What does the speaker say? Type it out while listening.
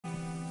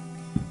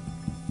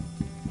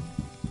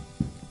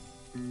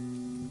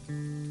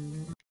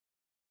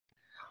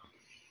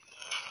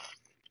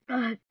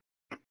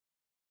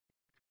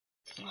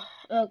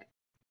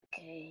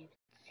Okay.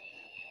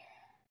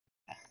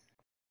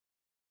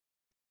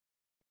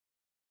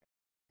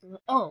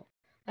 Oh,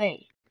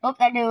 hey. Hope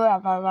that new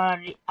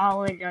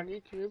always on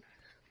YouTube.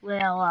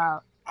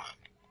 Well,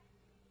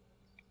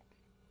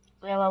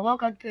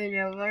 welcome to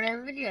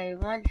another video.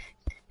 Once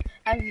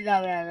I just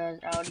got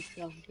already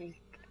something.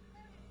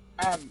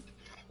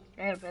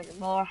 There's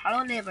more.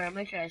 Hello neighbor,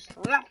 make sure to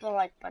slap the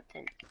like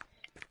button.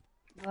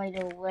 By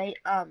the way,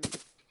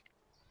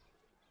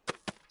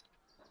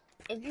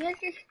 if you hit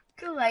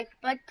the like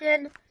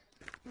button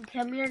and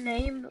tell me your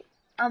name,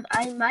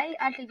 I might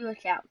actually do a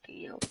shout to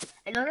you.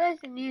 I know there's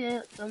a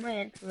new for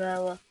my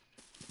intro.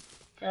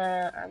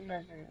 I'm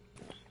gonna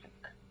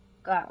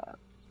go.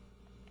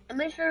 And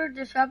make sure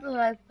to slap the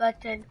like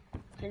button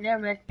to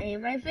never miss any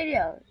of my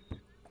videos.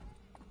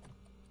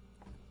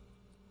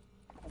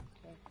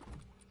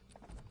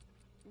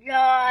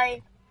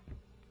 Bye.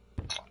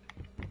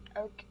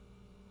 Okay.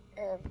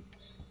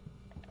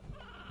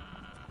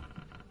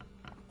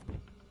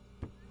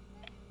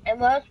 And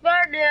what's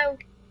more new?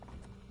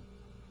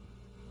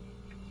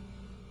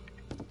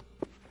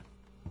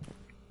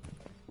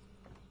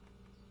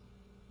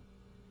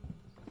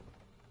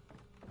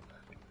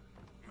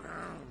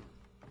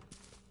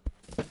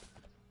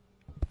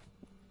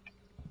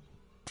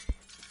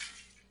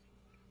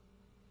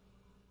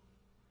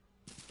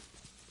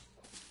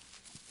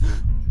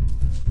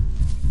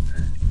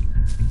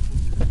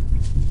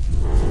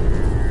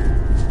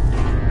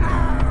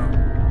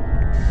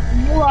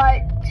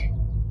 What?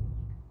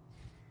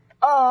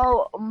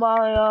 Oh my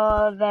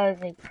god, that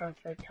is a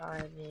perfect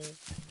timing.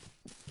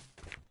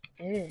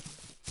 Hey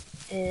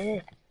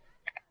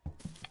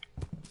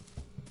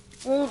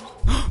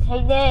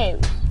Dave.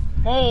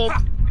 Hey,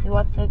 you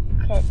want to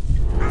catch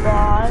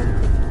one?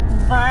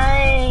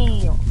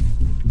 Bam!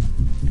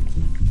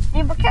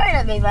 You were carrying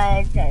at me by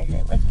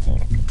accident. What's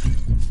it?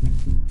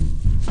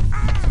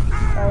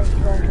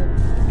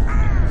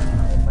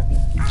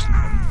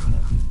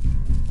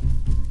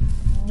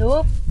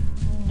 Nope.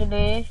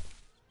 Today.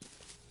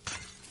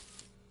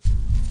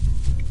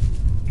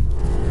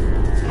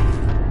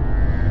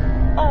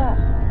 Oh.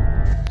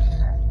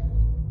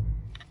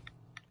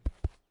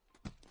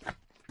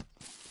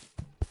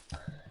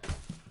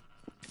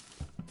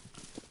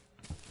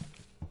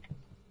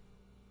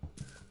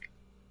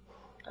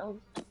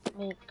 Don't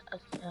make a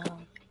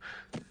sound.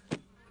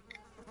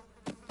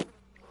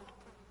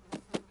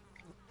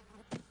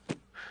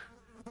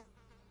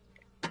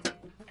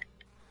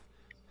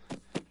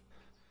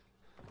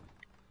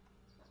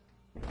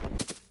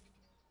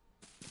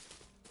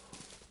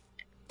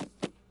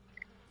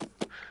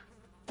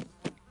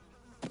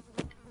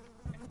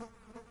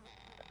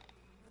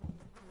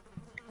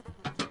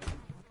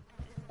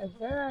 Is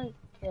there like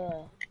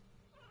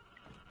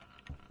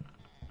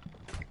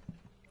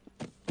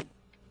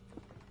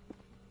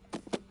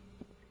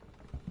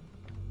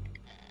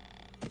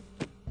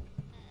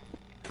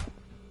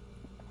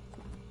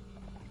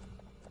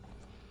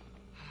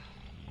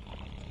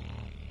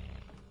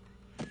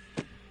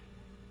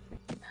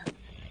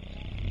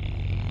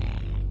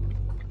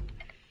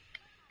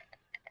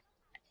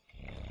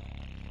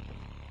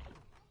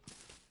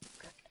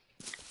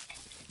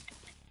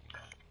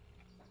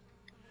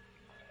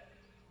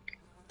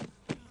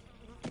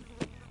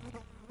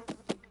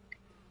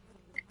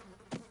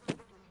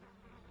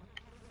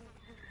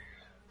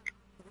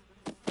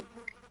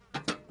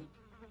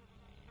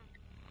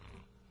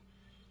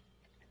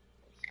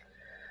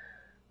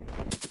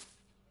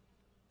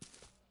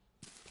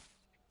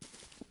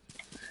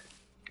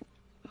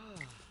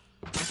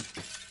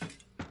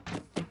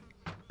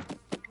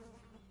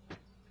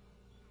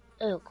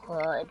oh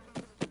god.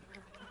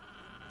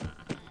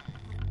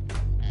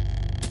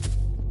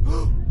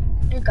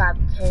 You gotta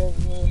be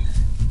kidding me.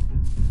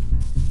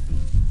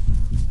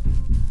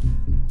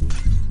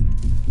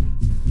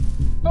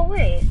 Oh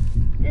wait,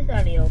 this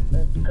already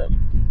opened. Good.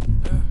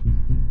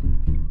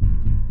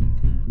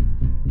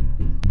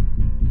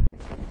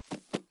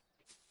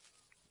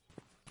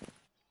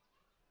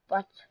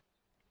 What?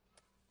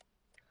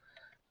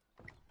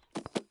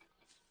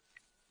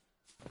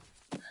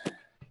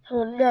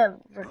 I'll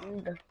never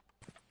do that.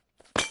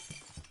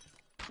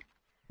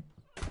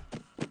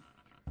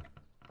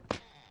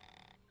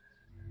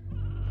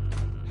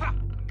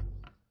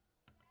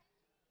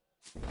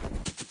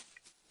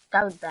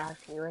 That was bad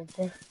for you right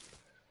there.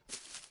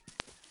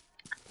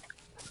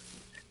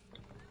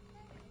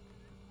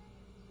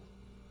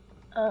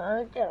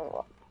 I don't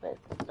want this.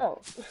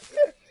 No.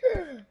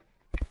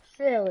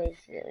 silly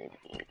me.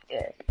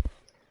 Good.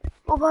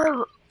 Oh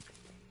my.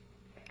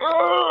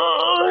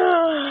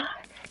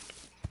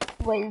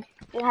 Wait,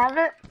 you have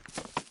it?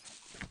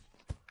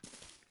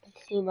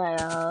 Let's see my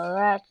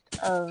rest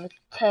of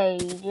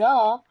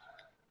tail.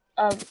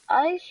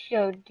 I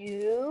showed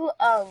you,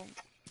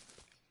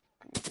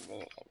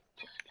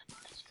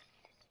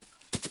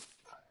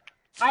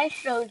 I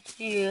showed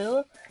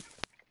you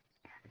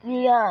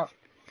the,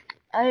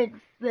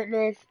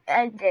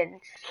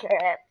 RedBoneAden's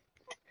trip.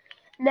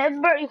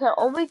 Remember, you can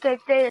only get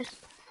this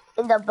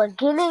in the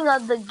beginning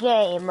of the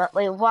game,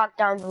 we walk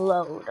down the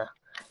road.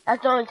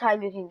 That's the only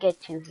time you can get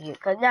to here,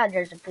 because now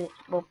there's a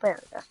peaceful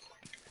area.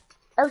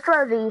 Let's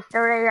try the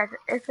Easter egg.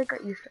 It's like an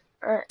Easter.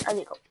 I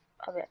need to go.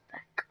 I'll be right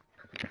back.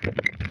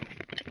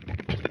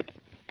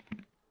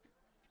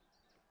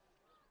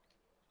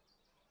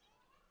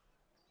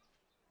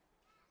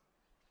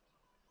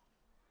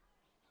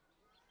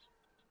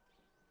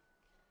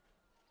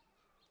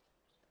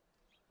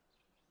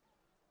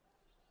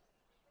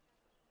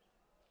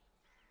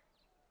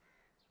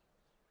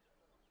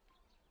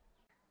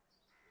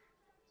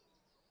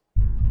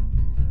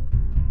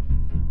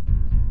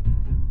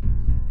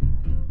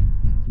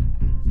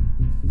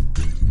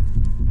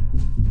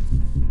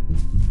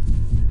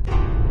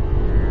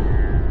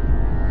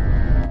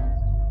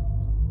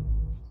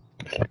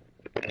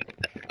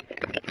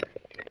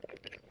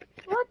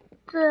 What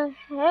the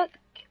heck?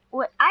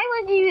 Wait,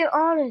 I wasn't even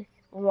on this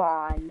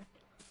one.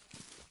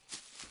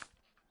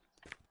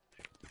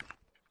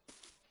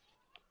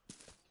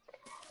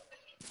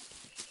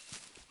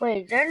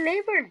 Wait, is there a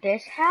neighbor in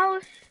this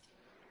house?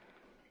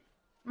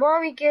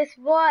 Mommy, guess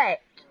what?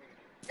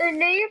 The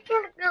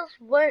neighbor just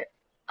went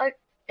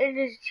in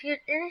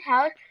his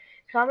house,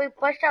 saw me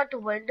pushed out the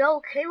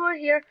window, came over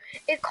here,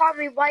 and caught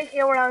me right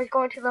here when I was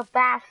going to the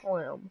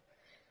bathroom.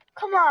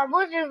 Come on, I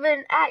wasn't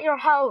even at your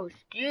house,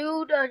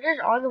 dude.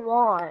 Just on the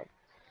lawn.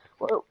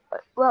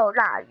 Well,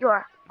 nah,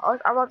 you're.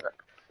 I'm on the.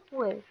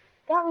 Wait,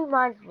 that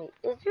reminds me.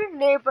 Is your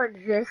neighbor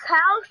in this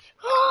house?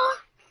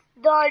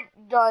 Dun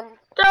dun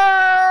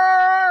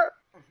dun.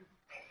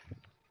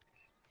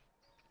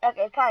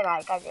 Okay, kind of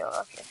like I do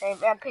look the same.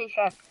 I'm pretty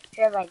sure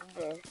they're like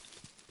this.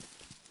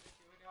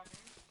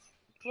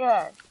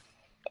 Yeah.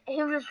 He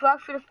just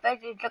walked through the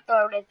fence and took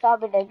over the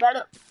top and they got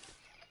it.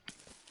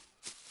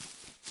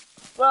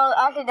 Well,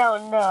 actually, no.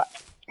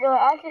 No,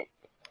 actually,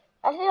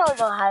 I don't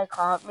know how he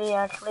caught me,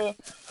 actually.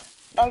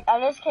 I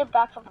just came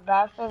back from the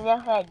bathroom.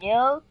 Yes, I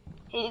do.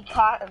 He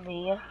caught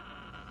me.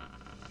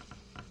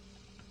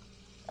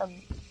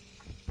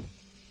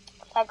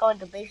 I go in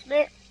the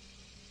basement.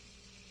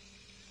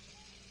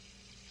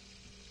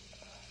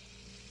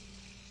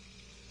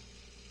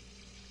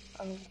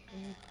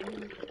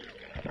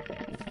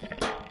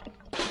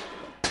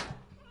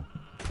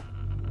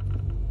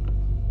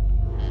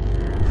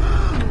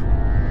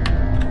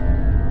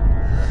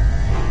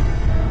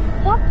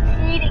 Stop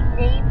cheating,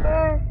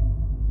 neighbor.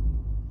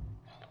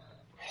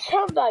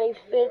 Somebody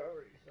fit.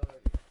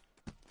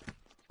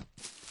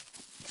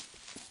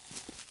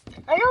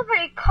 I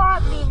nobody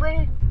caught me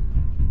when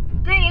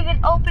they even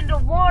opened the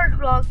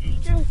wardrobe.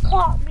 Just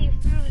caught me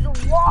through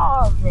the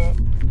wall of it.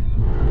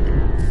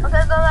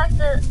 Okay, go back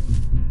to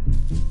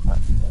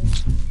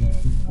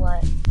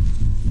what?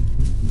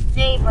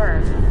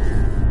 Neighbor.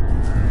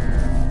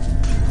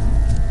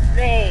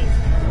 Babe.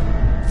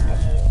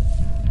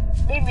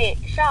 Maybe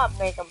stop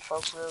making for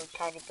rude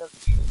trying to go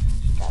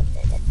stop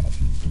it.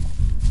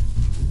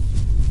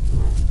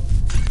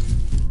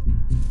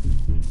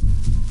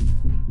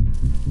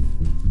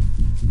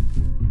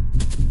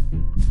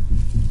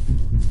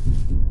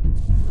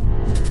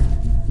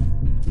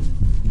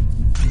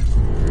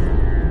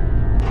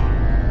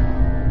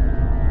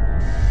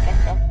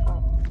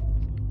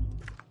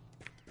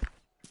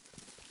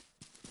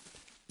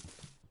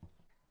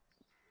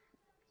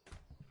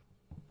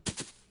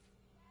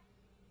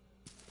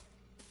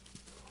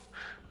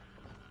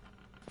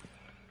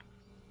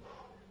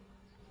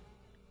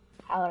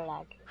 How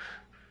loud?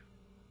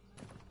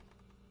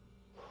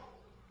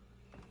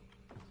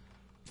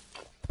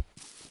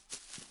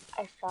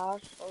 I saw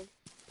something.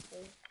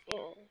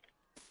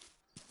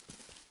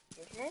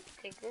 Isn't it?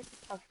 Pick this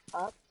stuff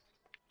up.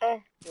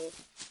 Yes.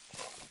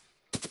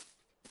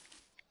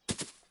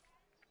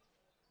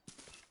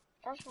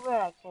 That's where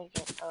I can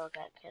get. Oh,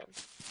 got him.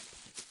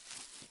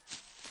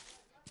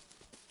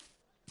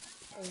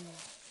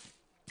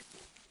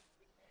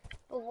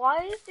 But why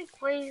is the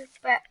clay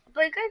back?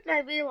 But you guys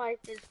might realize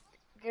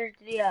there's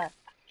the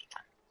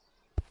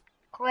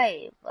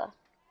clave, but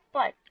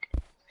for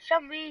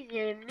some reason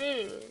it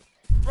moves.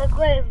 The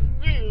clave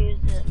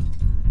moves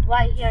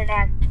right here in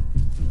Act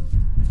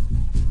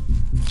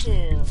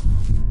 2.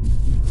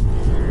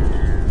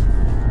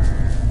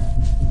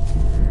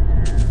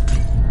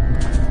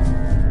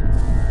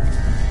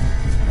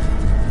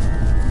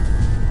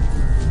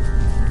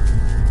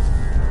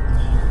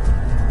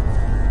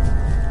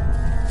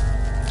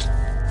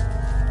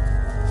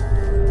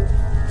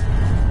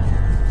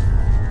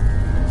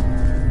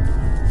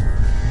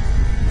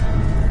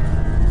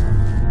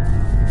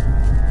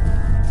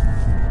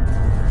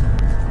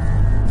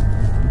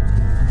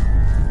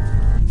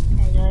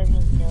 I don't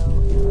even know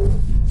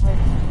what it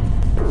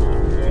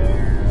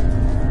is.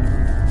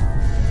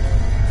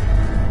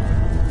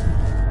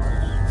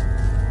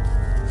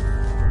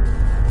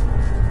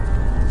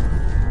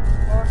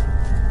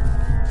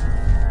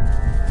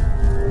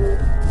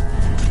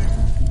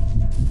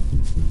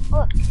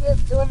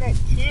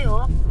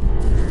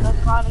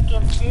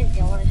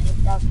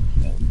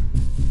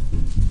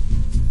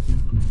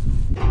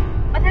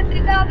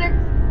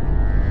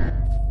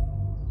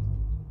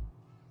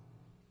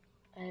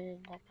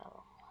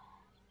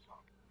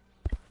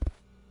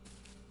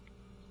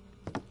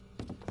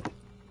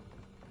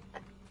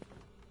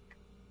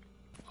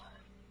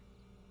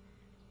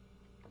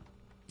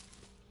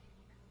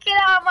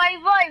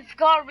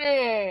 got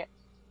me!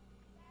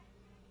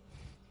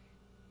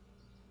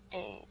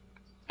 And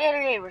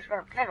Bendy was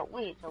kind of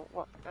weird, so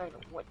I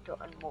don't want to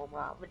unroll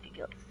my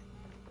videos.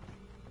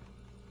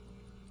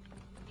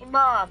 Hey,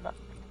 Mom.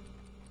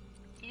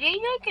 Do you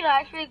think I can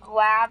actually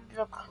grab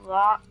the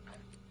clock?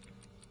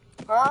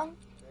 Huh?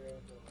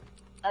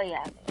 Oh,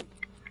 yeah.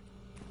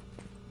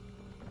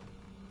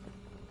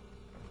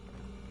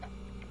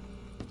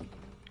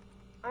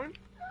 I'm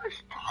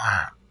first.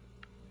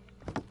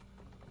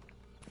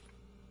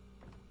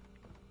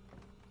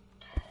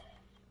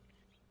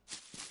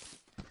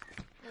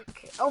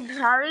 Okay. I'm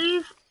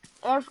sorry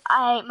if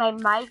my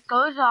mic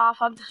goes off.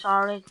 I'm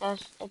sorry.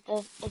 It's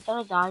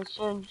gonna die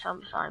soon, so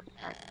I'm sorry.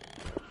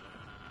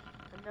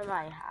 It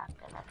might happen.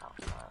 I don't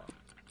know.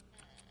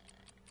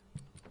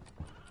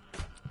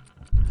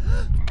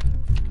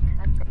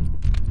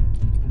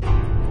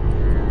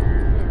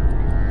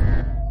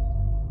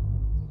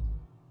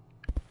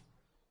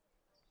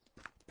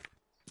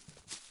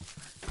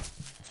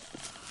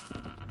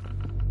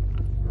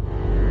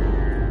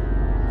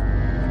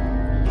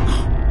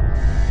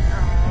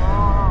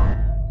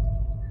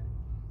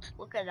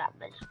 Look at that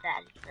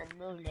mustache and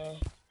movie.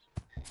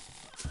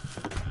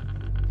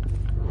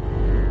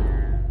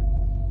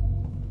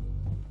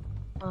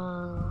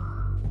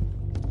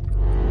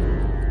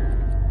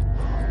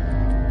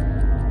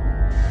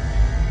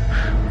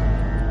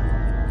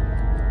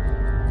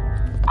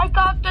 I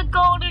got the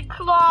golden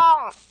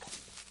clock.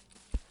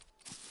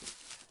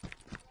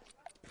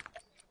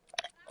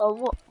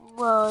 Oh,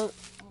 what?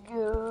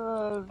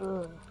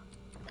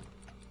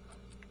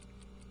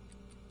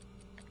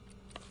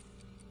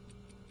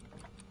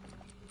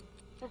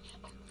 It's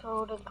the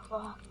golden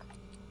clock.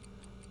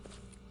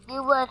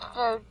 You want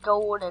the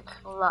golden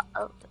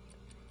clock?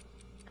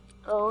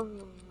 Oh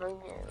my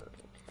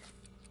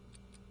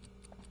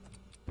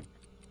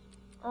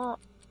God.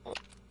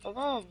 Is that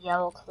a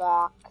yellow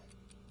clock?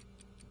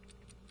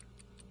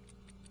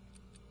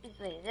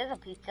 Wait, is this a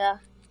pizza?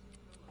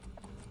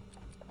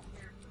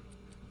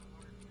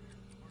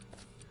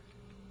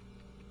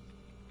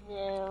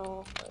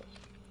 No.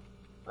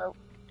 Well,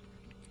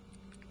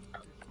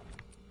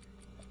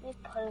 let me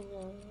put it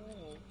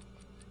away.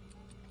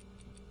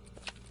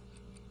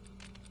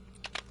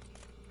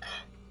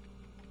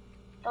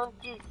 Don't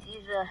you see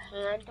the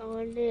hand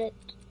on it?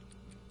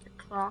 The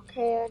clock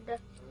hand?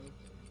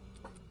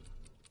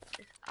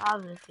 It's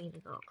obviously the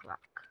gold clock.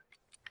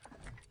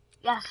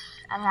 Yes,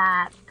 I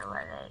have the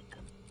leg.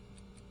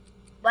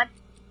 What?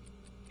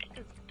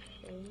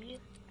 Okay.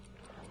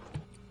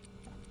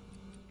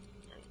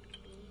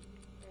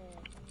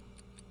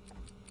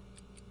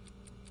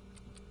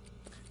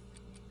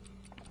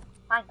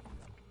 Fine.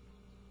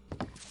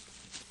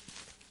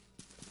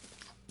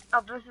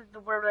 Oh, this is the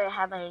word where I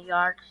have a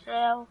yard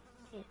sale.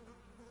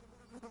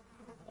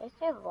 Is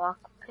it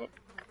lockpick?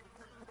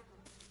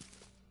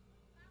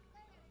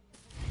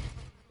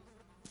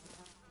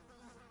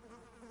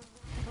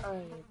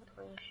 Oh,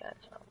 please shut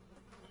up.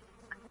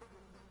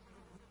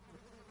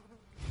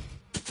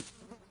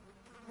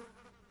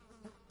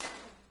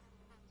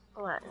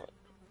 What?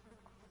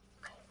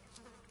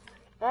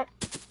 That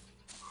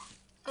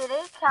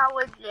today's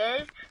challenge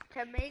is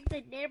to make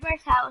the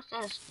neighbor's house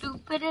the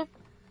stupidest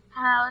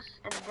house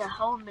in the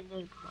whole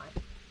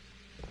neighborhood.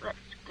 Let's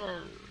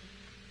go.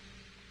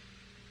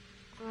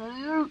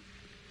 Glue,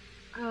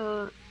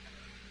 glue,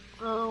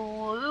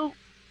 glue,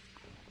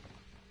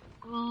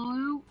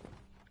 glue.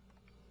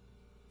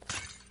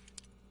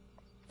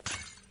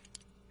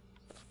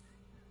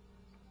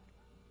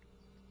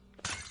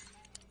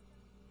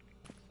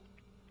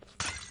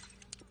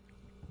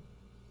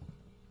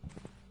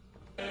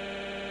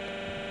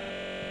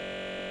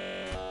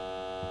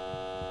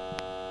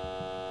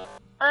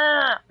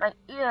 My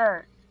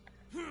ears.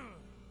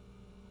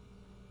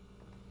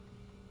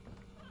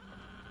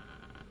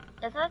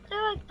 It's actually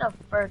like the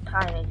first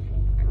time I think.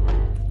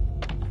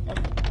 It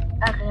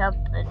actually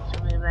happened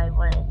to me right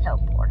when it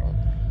teleported.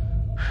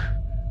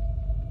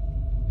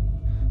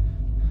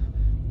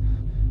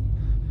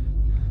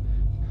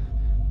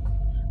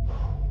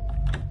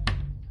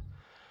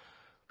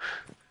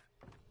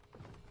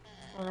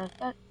 And I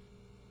said,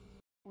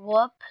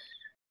 whoops.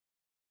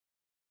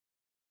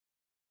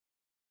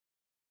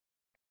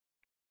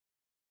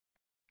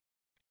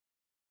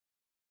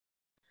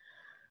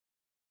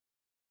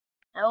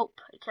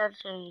 Nope, I can't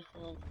say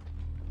anything.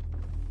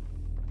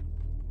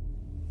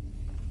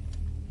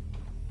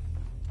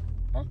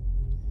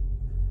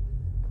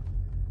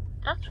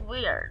 That's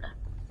weird.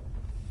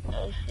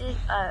 I see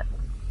a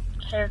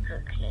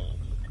character change.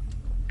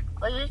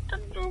 Are you still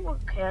doing a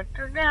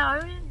character now?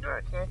 I'm in a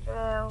character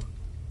now.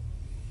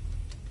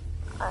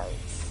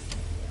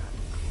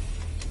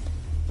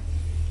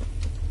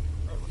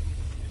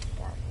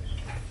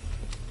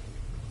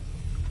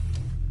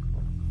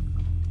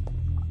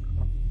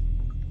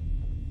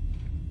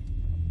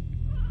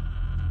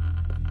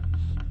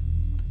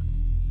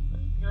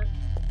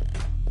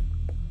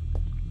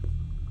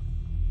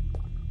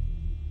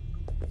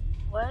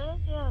 What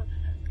is this?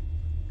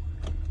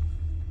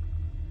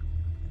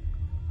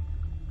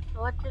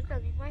 So what's this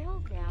gonna be my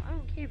home now? I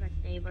don't care about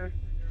neighbor.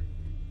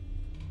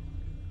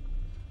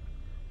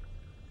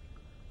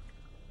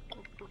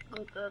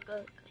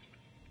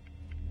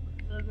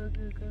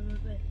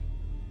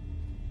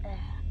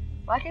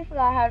 Why I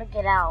forgot how to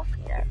get out of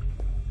here?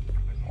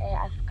 Hey,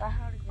 I forgot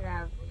how to get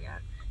out of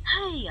here.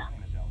 Hey!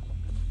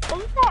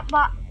 Isn't that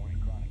my...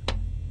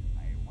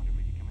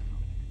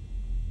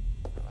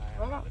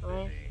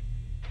 Wait.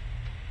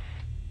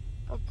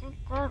 Is this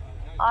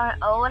our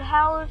old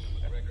house?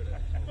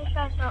 This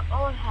is our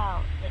old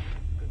house.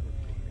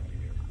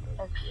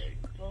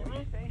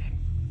 Excuse me?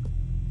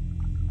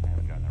 I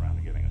haven't gotten around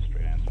to giving a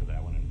straight answer to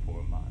that one in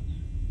 4 months.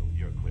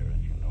 You're clear,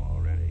 as you know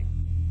already.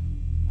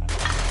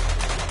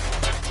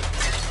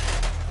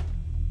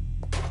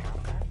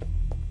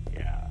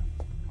 Yeah.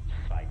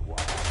 Psych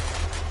what?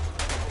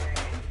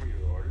 For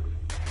your orders.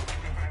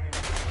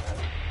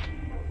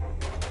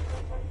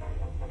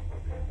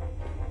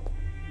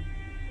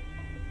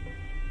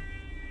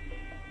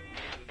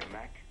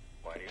 Mac,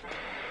 why do you...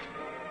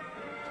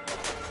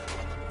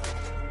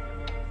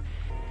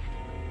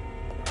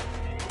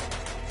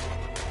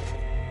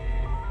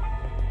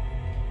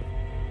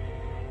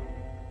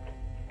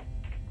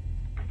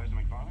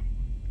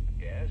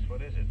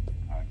 What is it?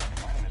 My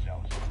name is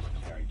Ellison. This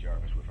is Harry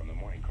Jarvis. We're from the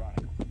Morning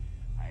Chronicle.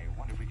 I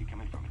wonder if we could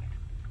come in for a minute.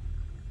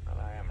 Well,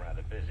 I am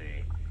rather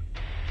busy.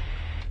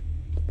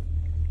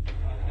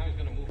 Now he's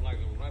going to move like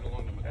right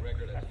along to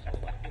McGregor.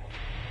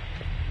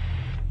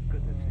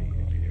 Good to see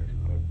you, dear.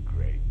 Oh,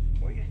 great.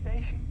 Where are you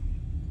stationed?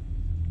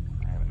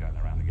 I haven't gotten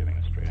around to giving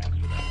a straight answer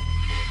to that one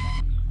in 4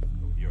 months.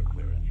 You're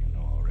clear, as you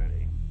know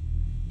already.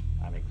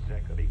 I'm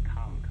exec of the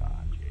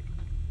ComCon, Jake.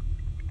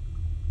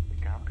 The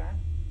ComCon?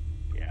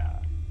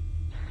 Yeah.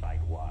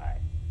 Like why?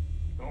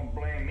 Don't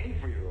blame me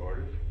for your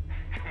orders.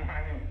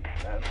 I mean,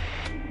 that's...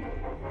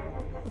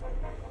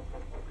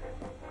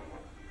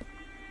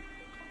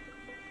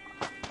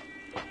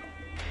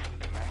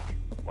 Mac,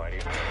 why do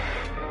you...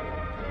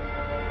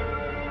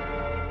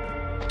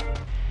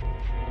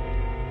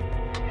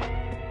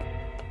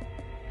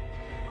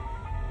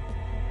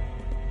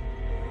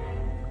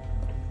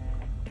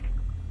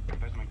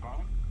 Professor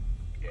McFarland?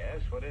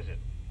 Yes, what is it?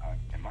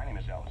 My name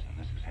is Ellison.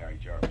 This is Harry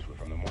Jarvis. We're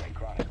from the Morning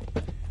Chronicle.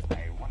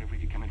 I wonder if we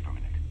could come in for a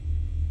minute.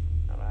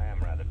 Well, I am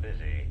rather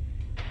busy.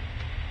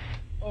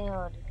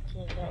 Now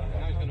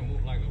he's going to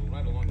move like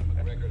right along to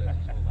McGregor.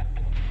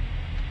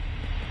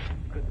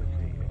 Good to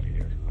see you,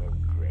 dear. Oh,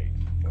 great.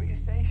 Where are you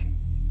stationed?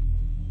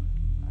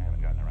 I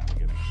haven't gotten around to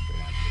giving a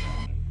straight answer to that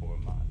one in 4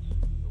 months.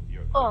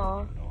 You're clear,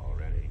 you know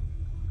already.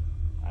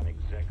 I'm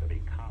exec of the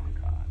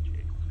ComCon,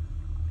 Jake.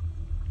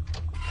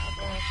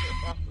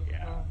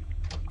 Yeah.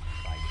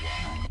 Like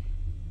why?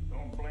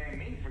 Don't blame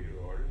me for your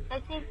orders. I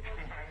think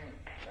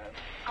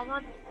I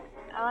want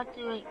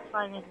to like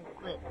find a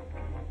clip.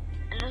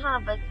 I just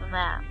want to break the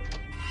map.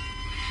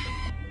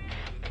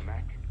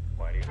 Mac,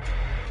 why do you...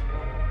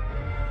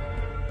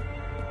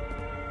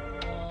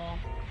 Yeah.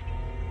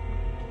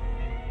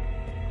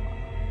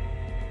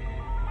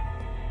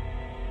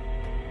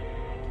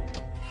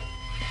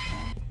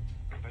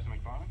 Professor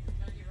McFarland?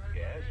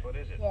 Yes, what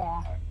is it?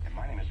 Yeah.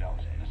 My name is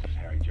Ellison. This is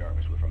Harry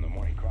Jarvis. We're from the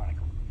Morning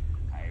Chronicle.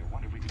 I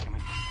wonder if we could come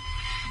in.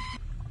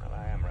 Well,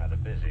 I am rather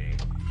busy.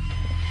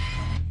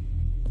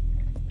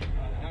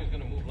 Now he's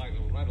going to move like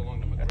right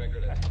along to McGregor.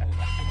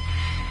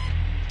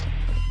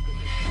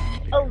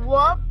 A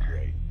whoop!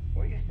 Great.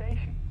 Where are you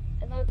stationed?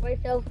 I knocked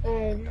myself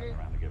in. Got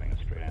around to giving a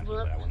straight answer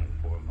to that one in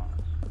 4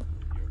 months.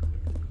 You're clear.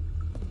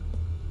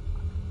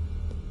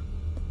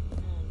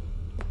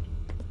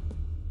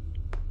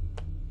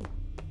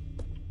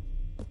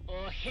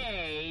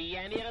 Охей,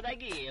 я не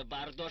дорогие,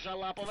 бардо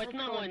жалапывать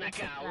на мой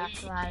накал.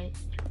 That's right.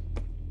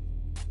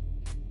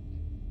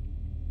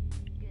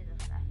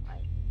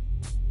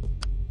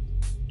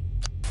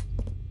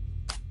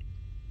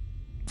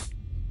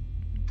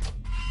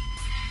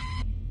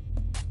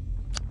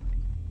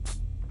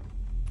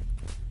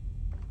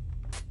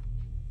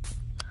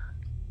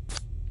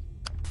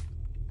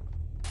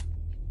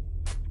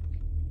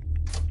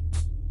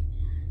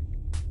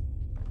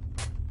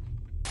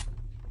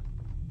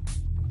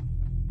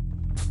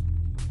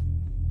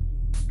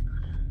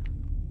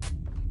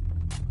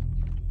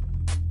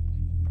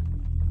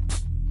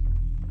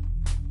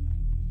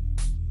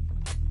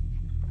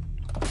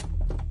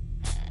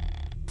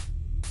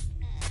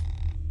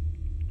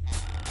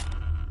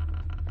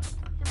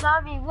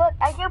 Mommy, look,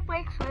 I can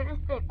break through this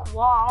big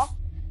wall.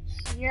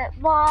 See it,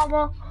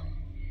 Mama?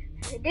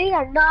 These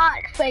are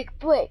not fake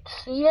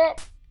bricks. See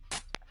it?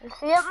 You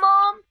see it,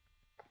 Mom?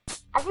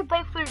 I can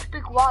break through this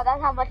big wall.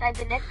 That's how much I've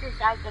been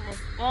exercising in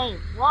this game.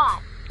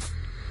 What?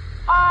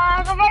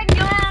 Oh my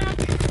God!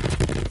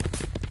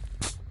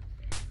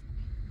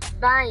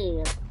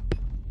 Bam.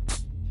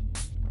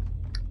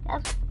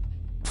 That's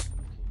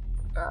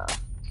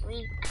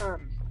we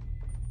come.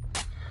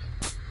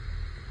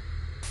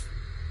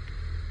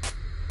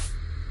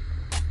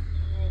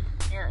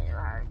 Really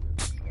hard.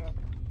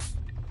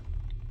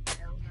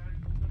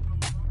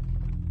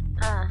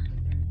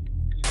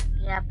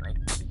 Yeah, but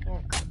you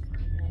can't click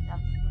on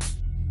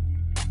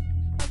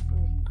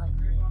it.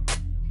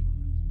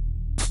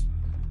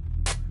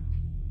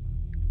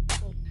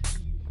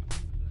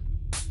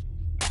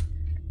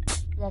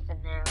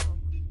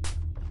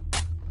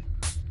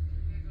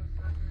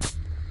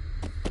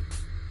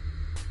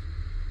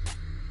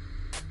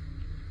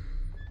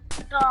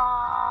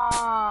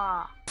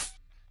 Ah!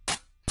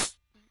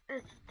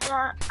 Is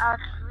that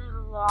actually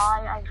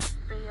why I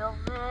feel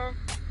this?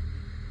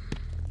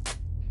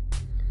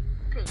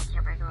 Please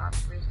tell me not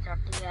to restart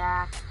the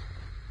act.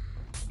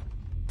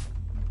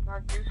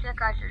 Well, do you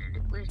think I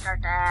should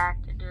restart the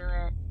act to do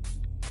it?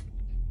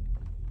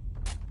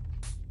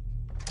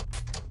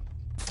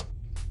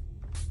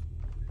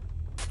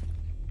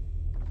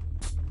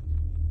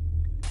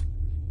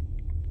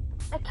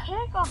 I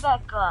can't go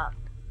back up.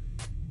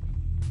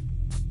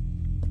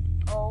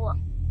 Oh,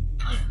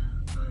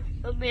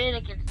 the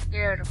mannequin's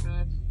scared of me.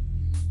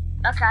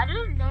 Okay, I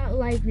do not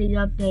like the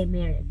update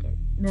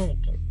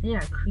mannequins. They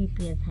are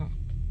creepy as heck.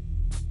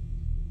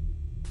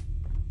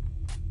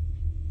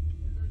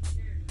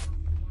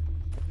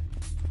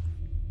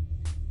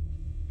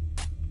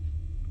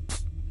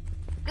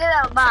 Get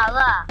out,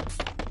 Mala.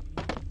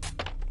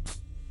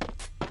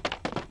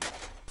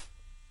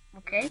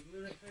 Okay.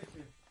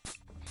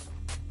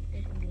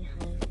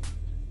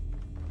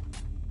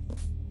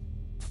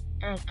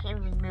 And I can't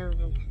remove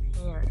these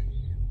hairs.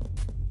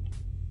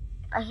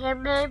 I hear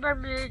neighbor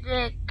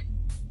music.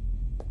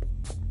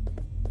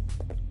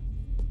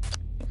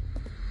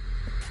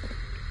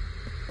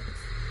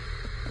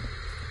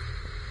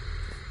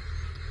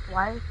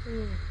 Why is he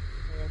here?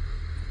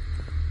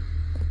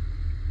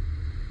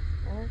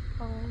 That's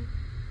fine.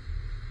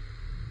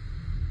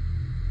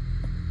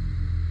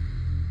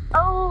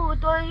 Oh,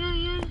 don't you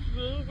use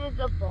these in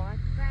the boss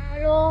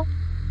battle?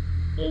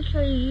 Make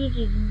sure you use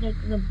it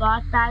in the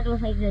boss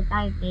battles like the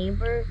giant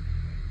neighbor.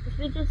 If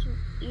you just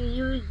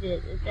use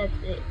it, that's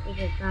it for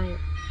the giant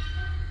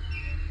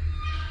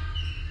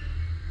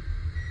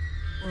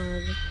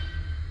one.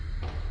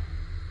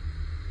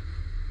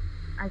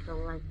 I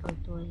don't like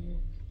doing this.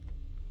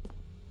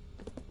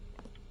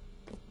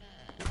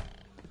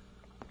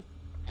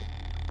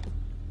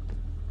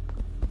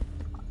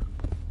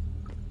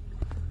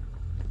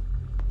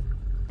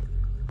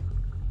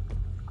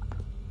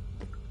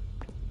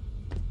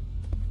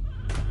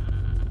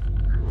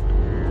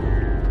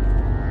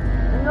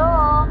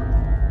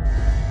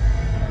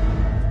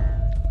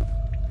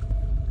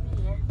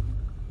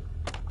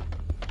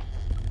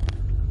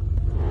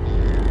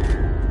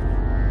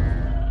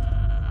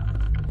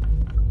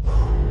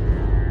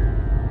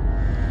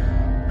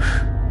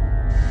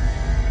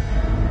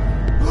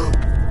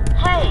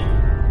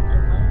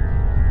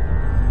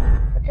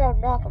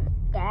 Knock him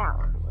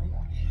down.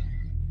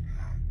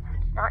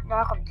 Not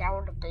knock him down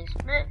in the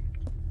basement.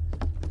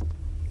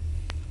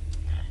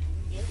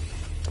 Yep.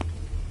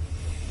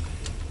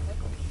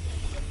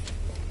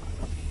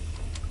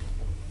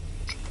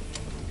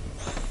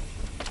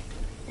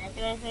 Not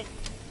do anything.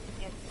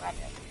 Just run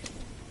it.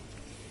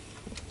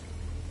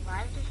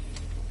 Why is this?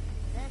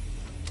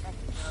 That's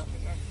a joke.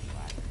 It's just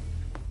fun.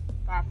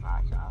 That's not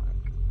a joke.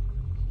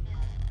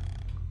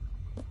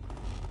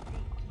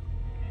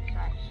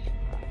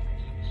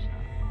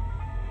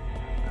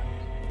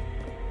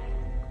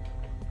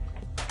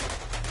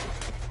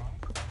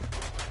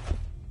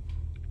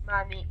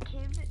 Mommy, can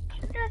you just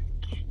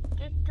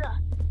get the,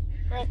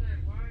 like,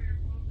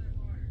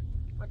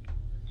 what?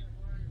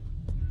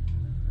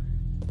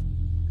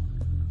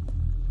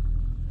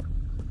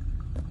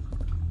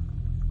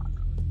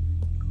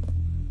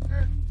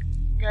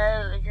 No,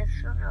 it's just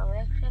an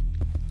electric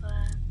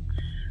box.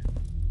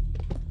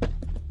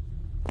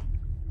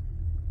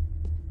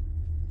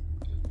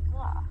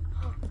 What?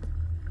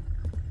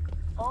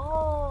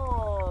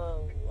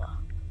 Oh.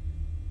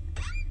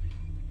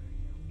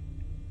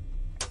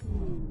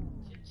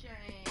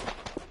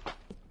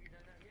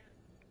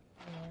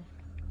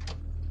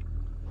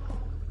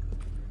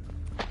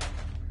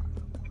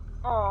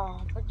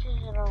 Oh, but you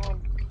should have.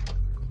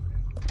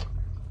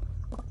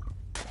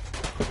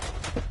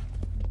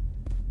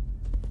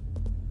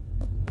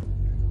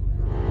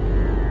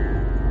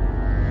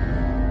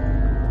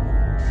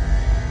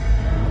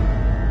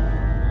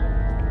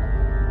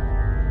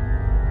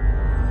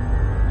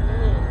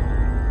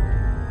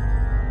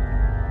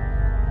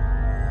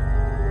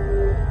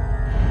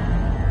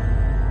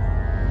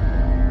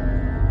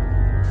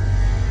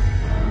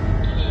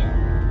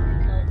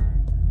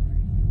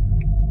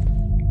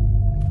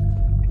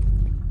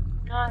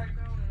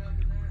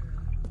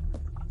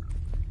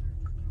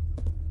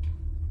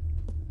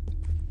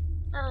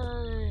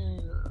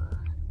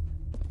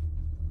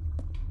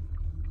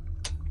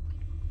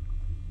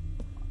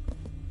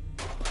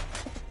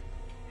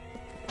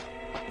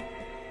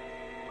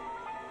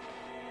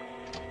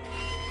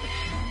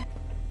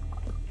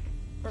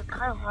 It's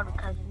kind of hard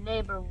because the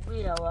neighbor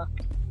will,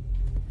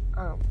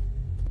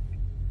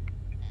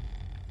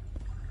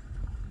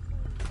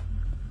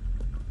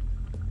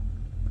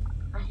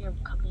 I hear him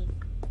coming.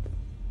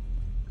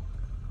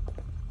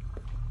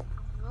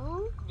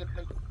 No,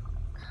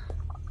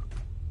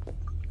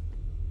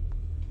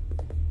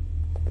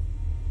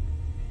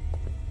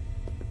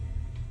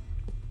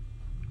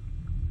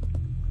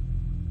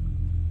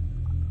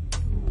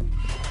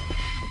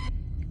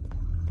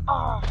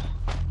 oh.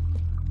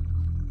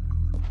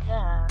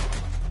 Yeah.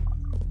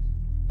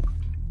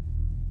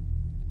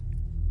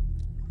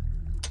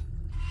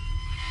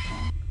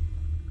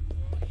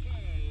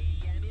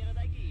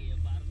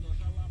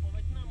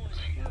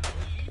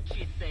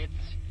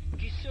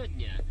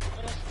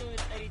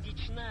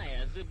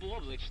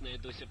 зиблобличне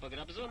досі по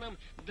грабзонам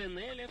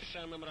Денеля в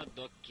шаном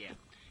радокке.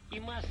 И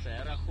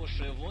масса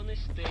рахошая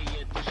воносте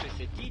е тише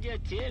сидя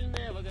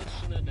тельная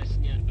вагатшина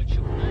досня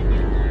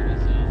очевнание нового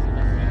за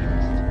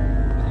задоволенность.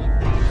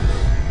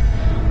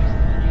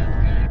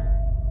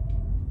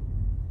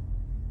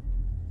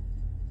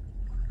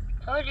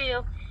 Told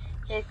you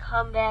to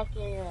come back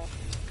in.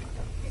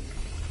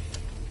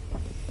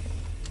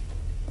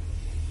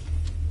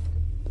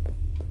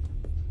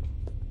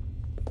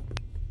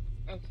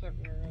 I can't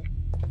really.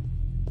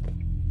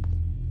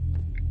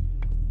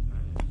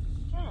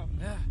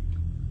 Yeah.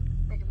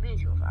 Like a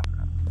musical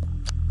opera.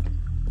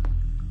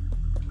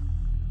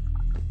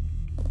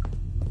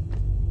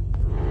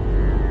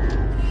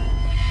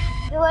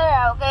 See you later,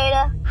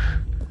 alligator.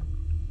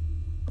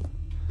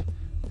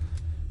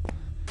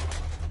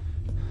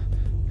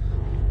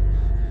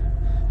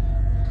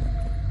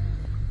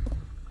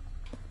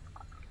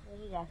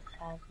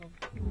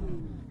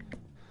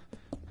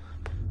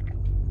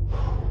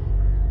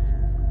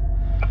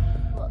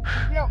 Look,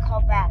 we'll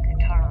call back and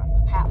turn on the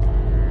power.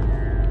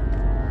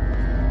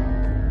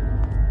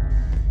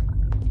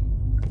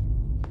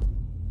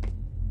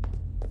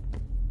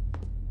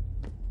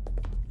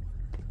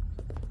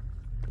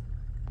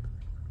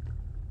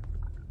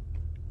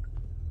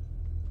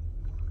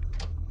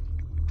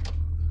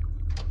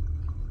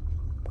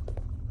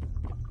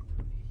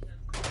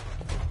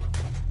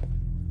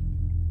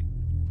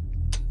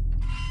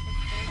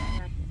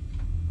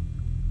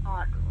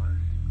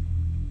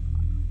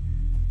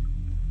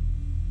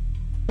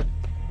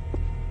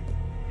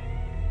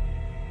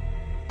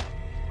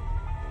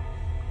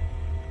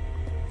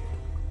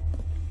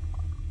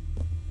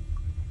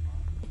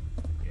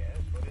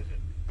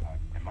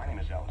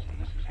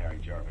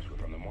 Jarvis. We're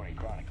from the Morning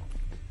Chronicle.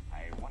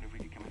 I wonder if we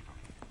could come in for a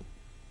minute.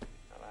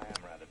 Well, I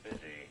am rather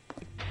busy.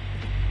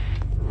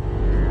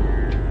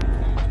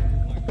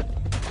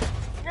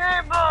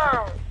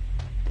 Neighbor!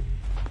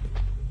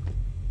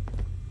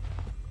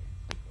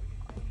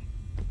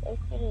 They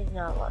said he's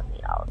not letting me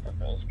out of the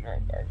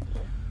basement, does he?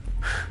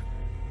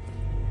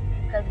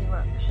 Because he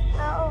worked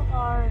so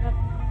hard to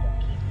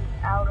keep me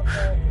out of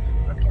it.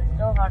 Working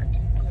so hard to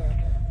keep me in it.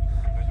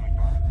 Mr.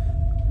 McFarland?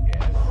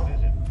 Yes, what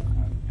is it?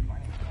 My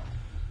name is Harry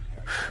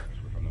Jarvis.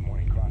 We're from the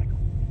Morning Chronicle.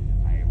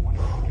 I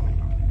wonder if we can come in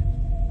for a minute.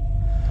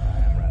 I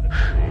am rather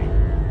busy.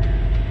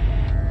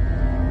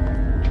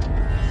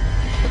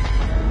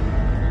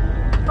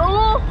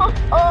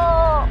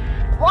 Oh!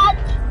 What?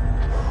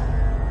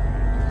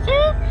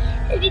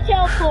 Did he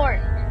teleport?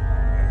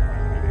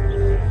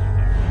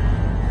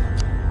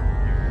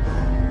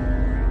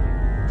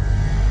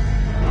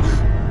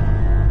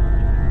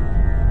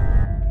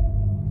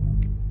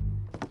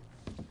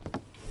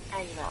 I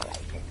do not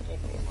like this kid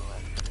anymore.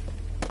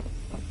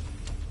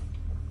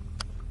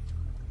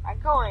 I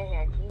go in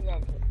here, he's in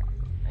here.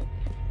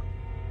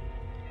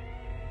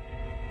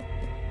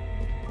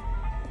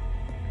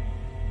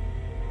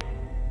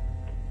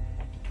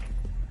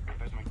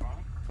 Mr.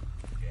 McFarland?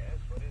 Yes,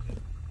 what is it?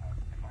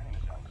 My name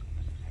is Elson.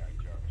 This is Harry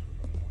Jarvis. We're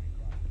from the Morning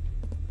Chronicle.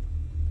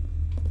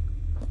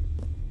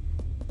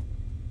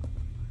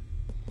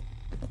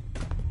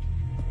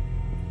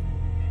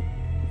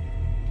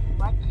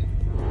 What?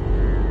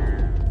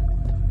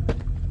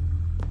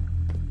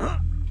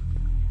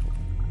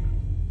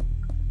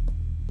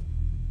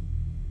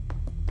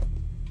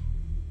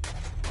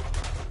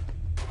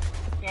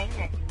 Dang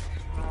it.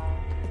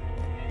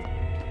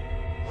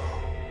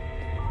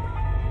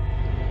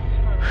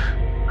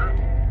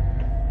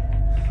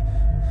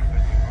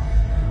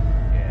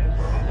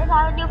 If I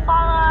would do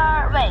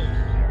follower, wait,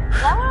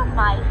 that was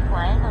my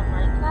friend. I'm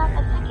like, no,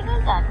 I think it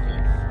is empty.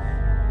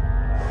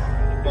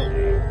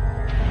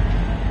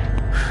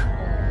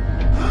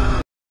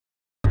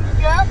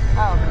 Yep.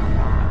 Oh, come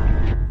on.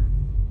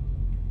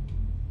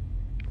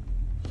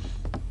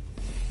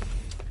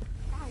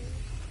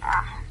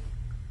 Ah.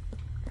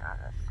 God,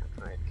 that's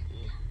super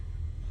itchy.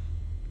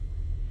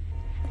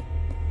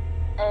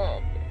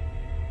 And.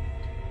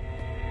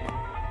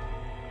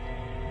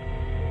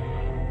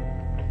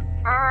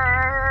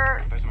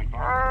 Mr.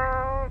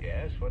 McFarland?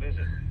 Yes, what is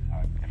it?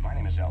 My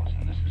name is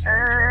Elson. This is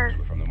Harry Jarvis.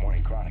 We're from the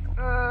Morning Chronicle.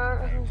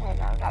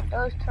 And I got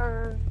those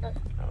turned.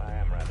 Well, I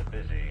am rather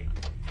busy.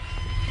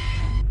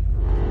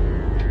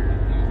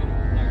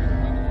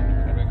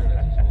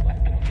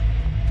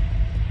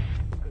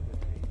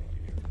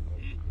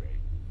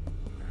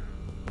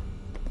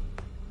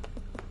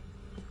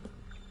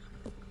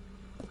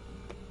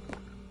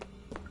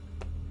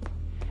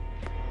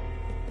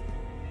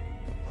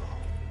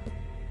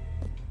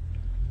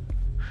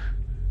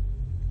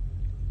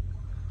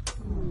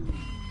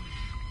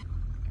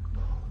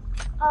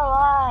 Oh,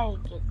 I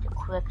get the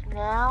quick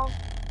now.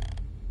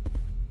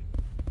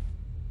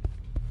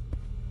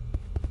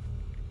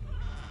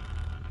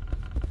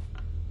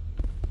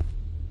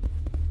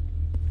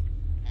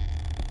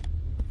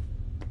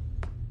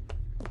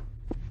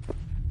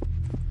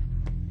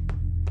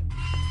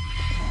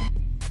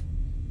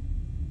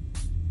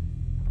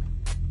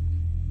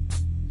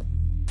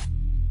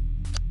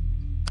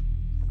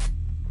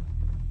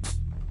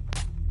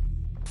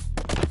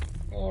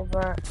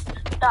 Neighbor,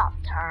 stop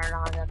turning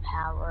on the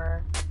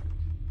power.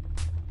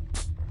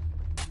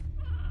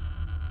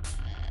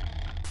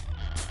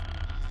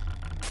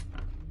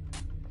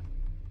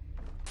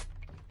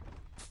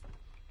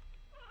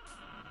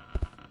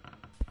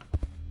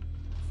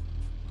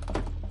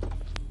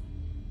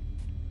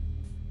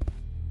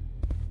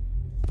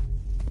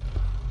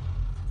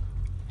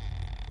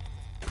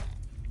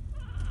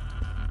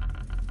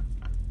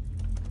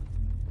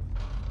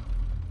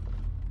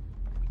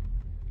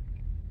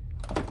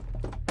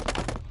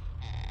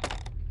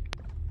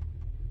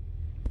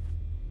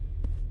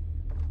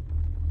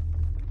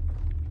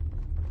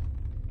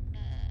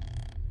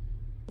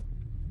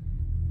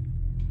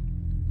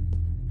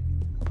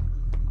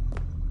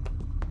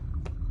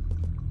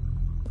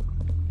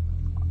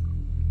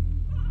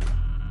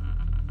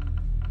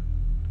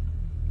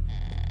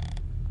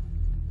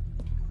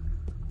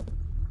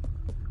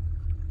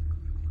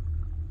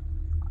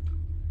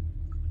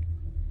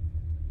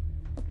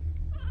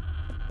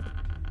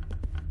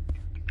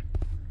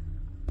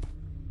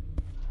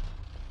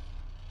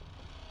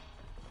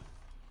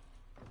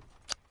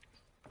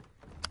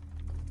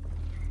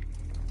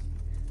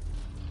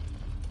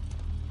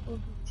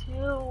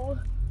 Two.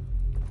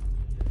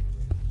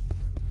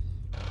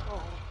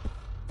 Oh.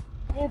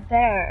 You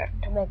better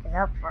to make it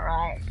up for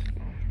us.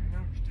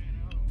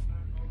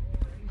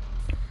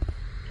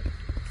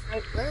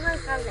 Like, where did my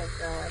content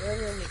go? I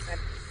didn't even cut it.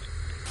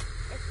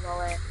 Let's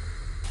roll it.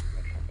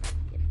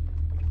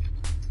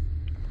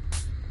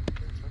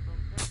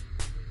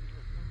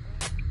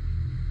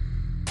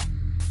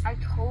 I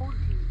told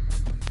you.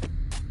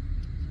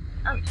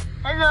 Oh,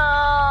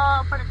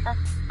 hello!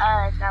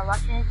 Start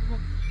watching.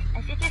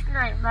 I think it's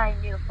my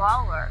new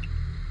follower.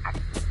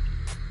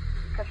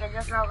 Because I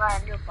just now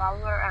got a new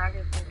follower and I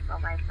just think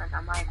about my friends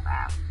on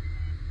Minecraft.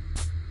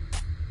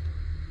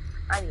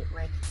 I mean,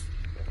 wait.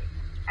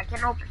 I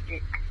can open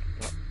it.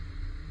 Yeah.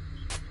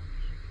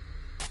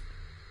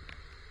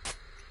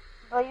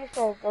 But you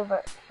said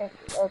different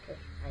 50. Okay,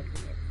 I did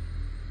it.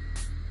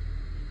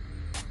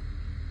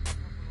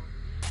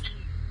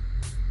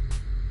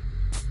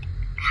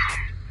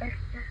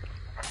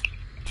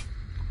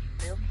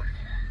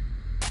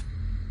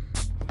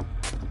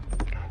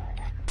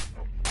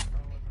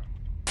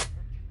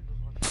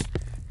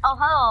 Oh,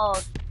 hello,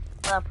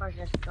 the person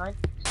just joined.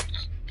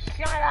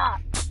 Shut up!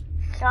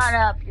 Shut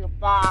up, you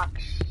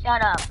box!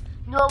 Shut up!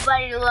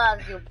 Nobody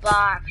loves you,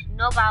 box!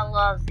 Nobody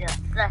loves you!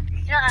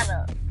 Shut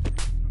up!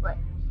 Wait.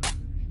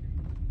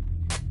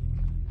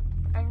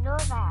 I know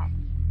that.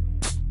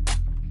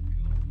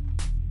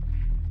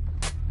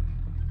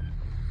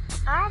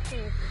 I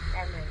think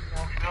I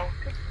know how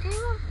to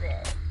do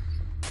this.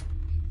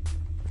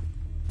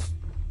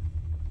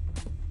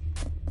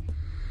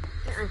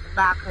 This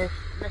box is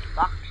this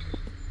box.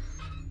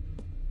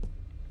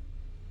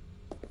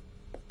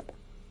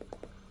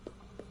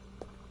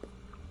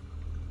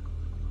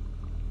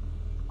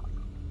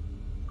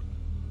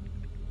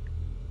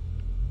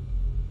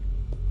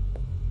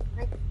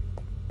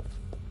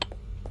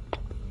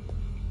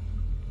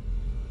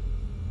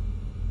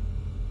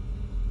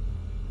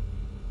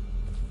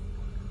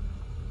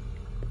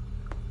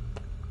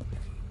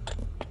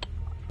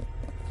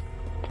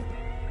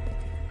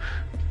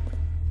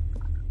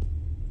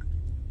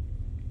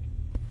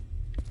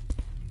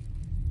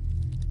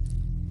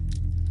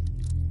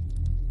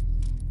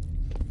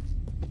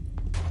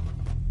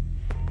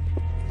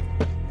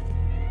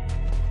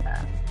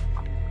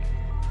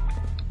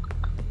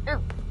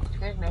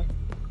 Excuse me.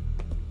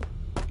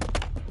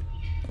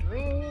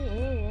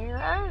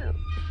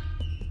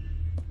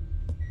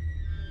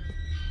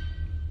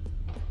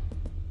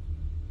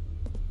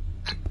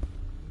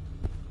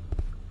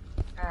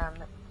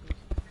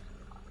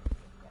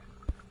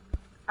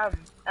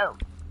 Oh.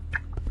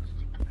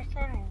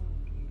 60%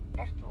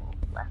 pistol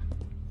left.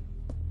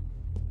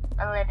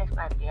 By the way, this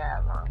might be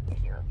a long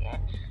video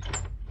again.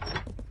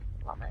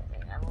 Well,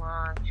 maybe not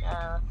long,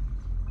 so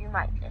you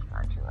might just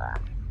want to,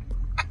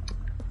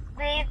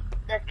 leave.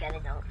 Let's get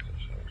it over to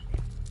shoes.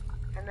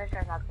 And this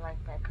is not like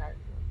that because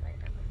it's like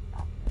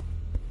that.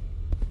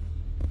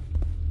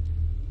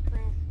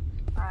 Please,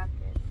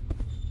 practice.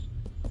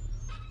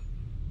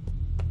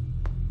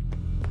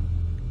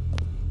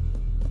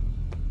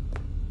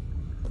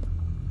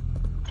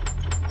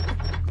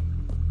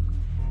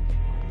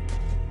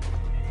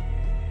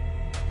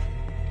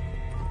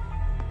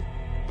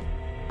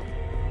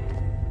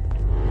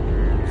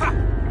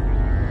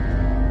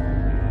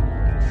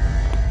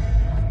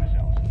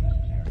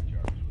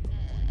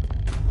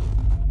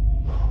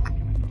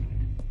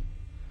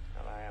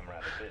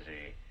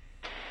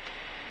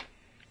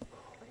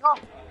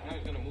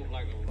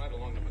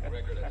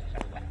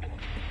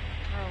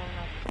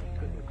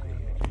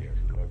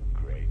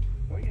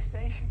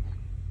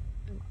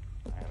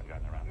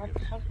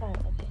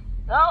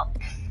 Oh!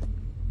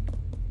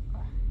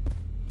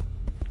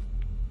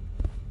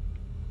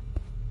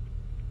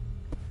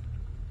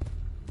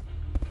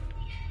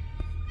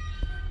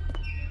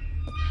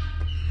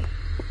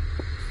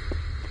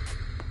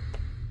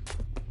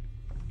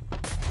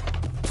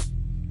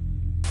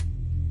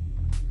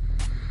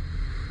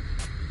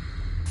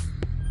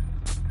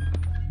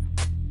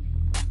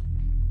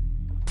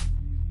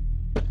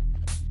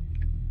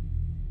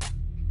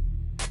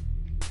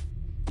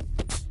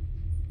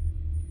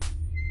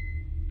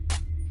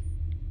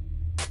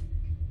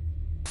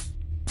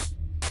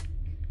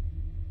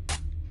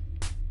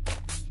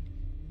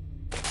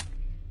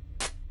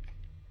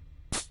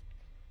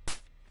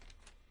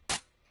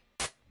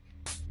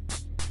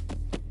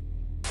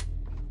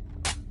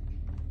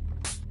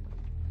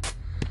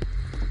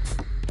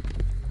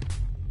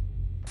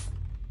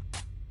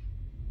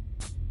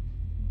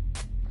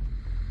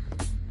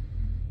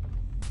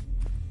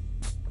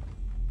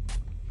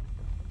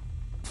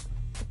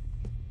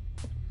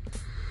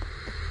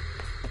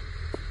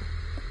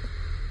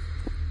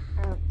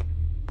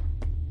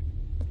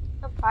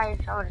 why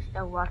someone is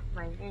still watching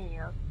my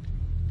video.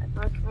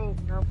 Unfortunately,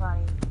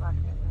 nobody's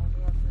watching my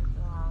video for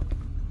so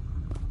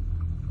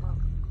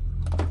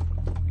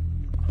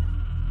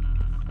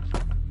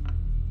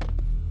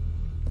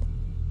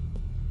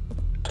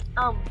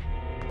long.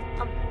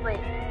 Wait.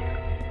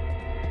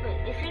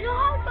 If you know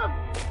how to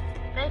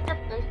make the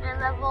basement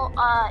level,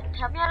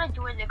 tell me how to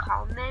do it in the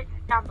comment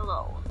down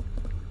below.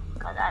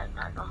 Cause I do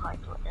not know how to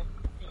do it.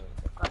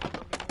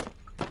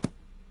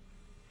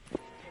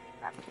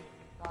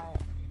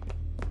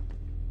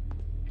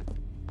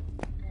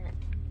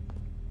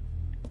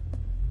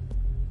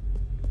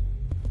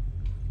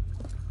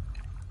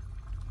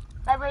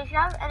 By the way, if you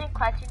have any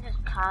questions,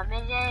 just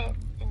comment it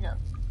in the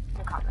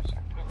comment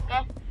section,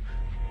 okay?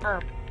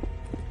 Damn.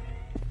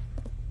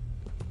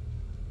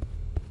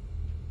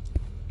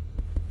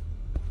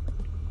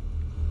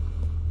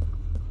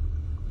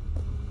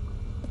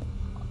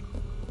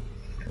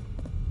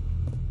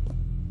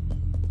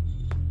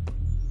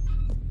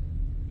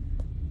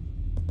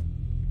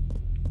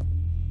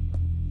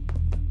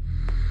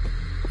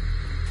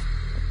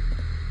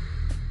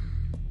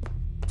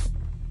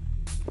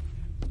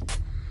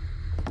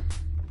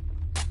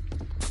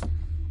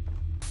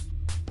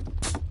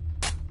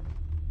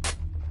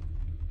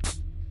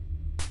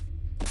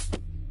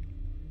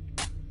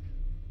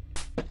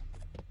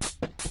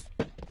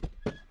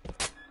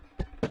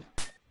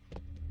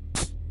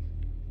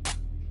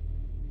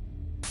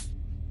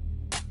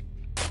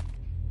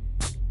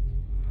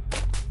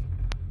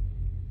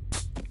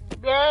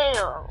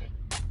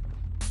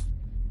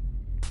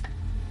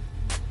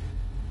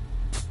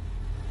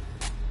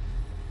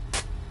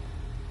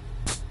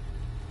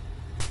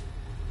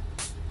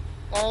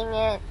 Dang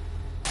it.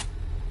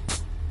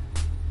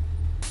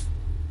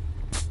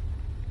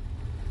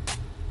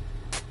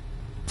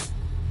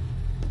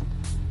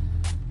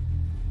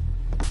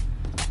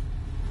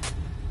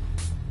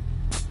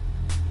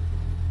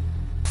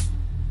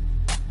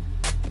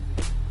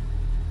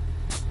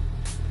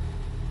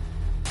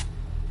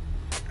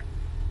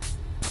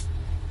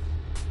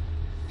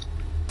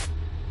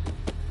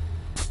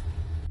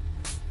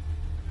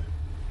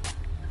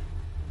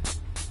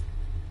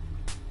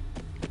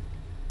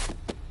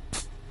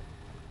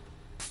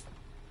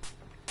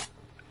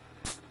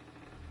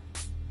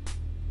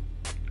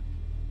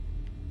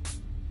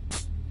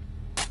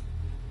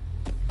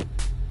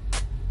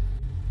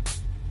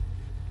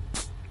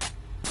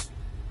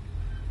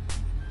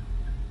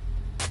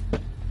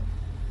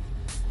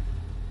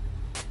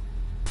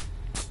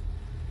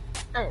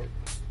 Oh.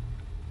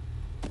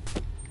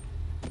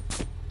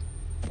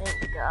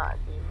 Thank God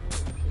these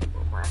new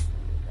people want to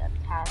get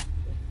past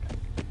this.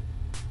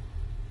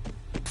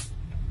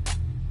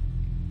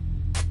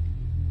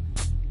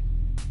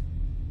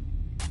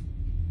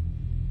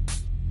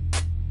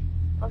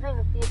 I think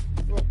a few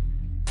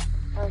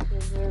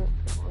new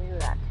people do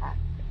that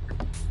tactic.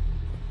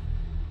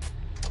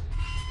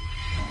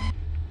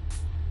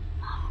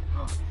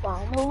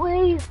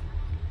 Finally!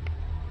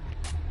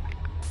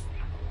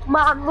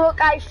 Mom, look,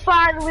 I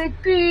finally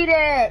beat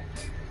it!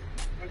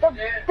 The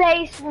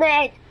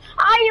basement!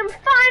 I am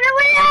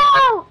finally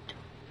out!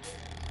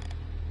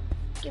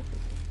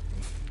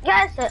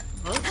 Yes,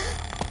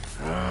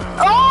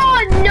 oh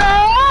no!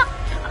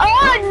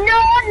 Oh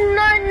no!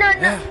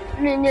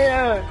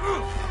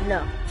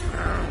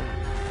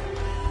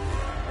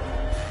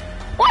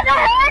 What the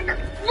heck?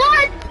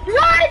 What?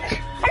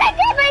 And I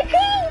get my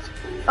keys!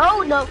 Oh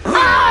no!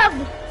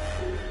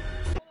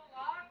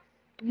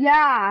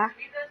 Yeah.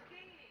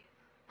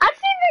 I've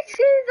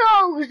seen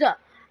those.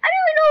 I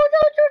don't even know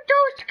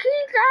those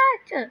keys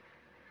at.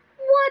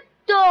 What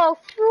the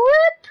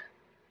flip?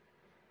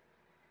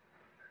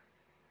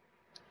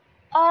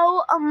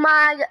 Oh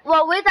my!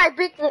 Well, wait, I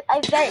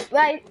bet,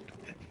 right?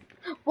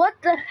 What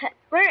the heck?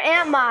 Where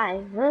am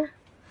I? Huh?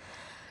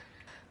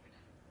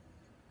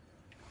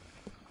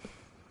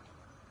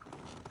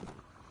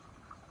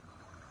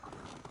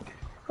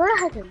 What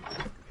happened?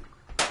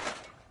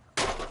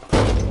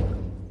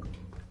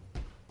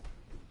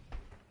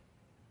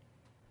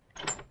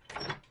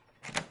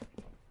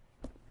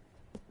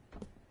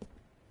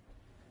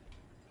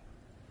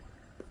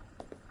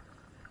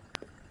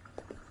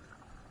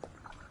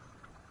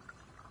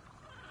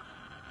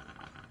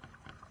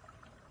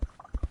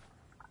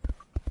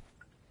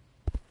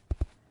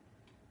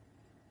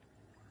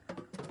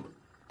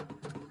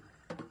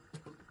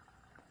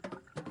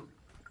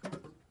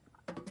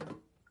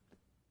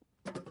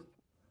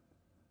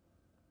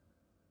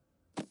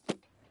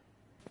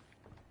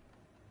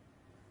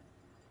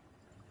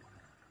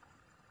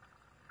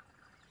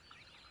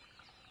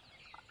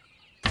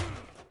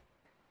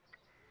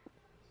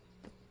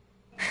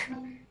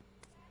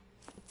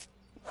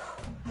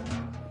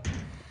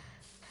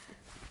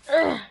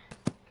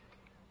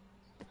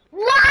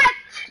 What?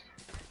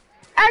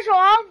 That's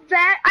all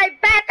that I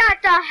back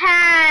at the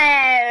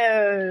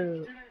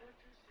house.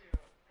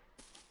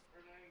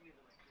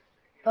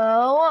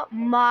 Oh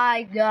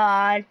my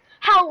God.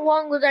 How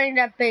long was I in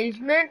that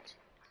basement?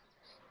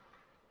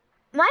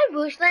 My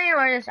voice line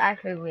or is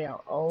actually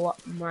real? Oh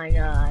my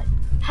God.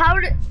 How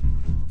did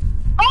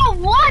Oh,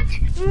 what?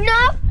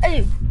 No.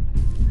 Hey,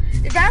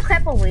 is that a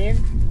cup of wind?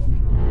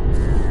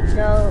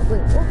 No.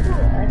 Wait. Oh,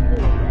 I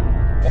feel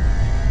that. Yeah.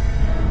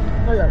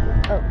 Hold on.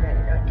 Oh, no,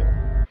 you're not doing.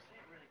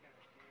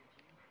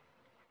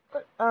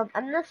 But I'm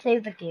gonna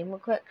save the game real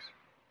quick.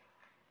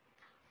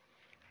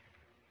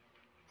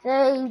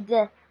 Save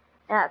the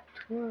act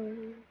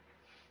 1.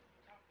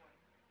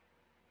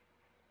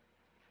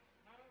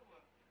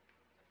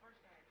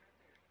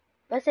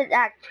 This is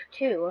act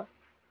 2.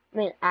 I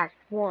mean act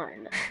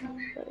 1.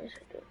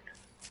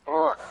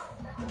 Oh,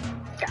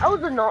 that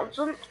was a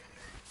nonsense.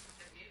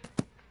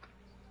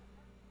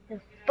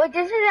 But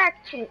this is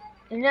act 2.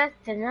 And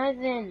that's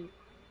another.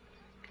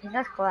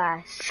 That's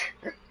class.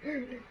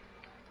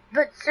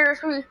 But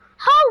seriously,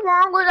 how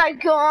long was I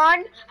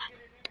gone?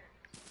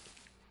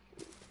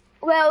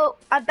 Well,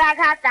 I'm back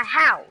at the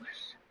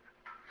house.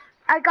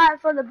 I got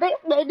it from the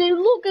basement. And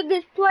look at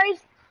this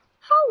place.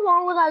 How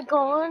long was I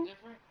gone?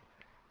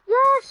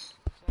 Yes.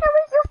 There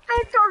was a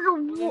fence on the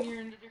wall.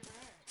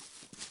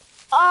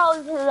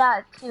 Oh, this is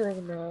Act 2,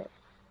 isn't it?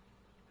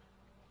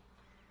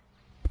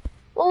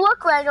 Well,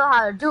 luckily I know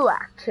how to do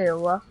Act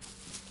 2.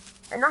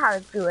 I know how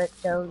to do it,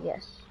 so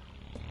yes.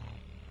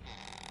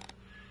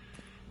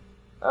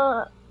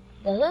 That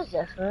is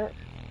different.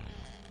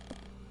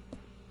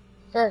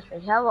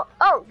 Seriously, how?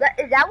 Oh,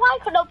 is that why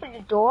I couldn't open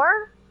the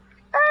door?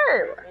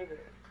 Oh,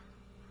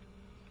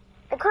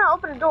 I couldn't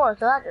open the door,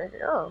 so that is.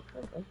 Oh,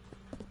 okay.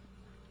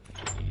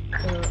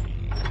 Cool.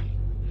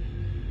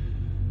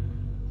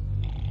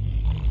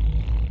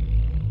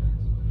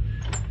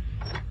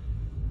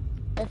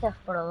 Except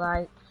for the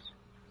lights.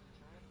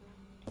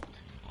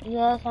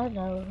 Yes, I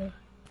know.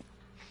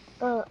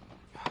 No!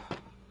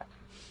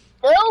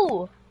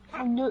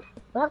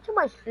 What happened to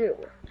my shoe?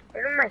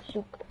 Where did my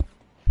shoe go?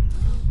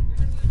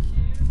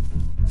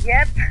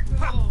 Yep.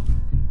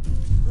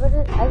 What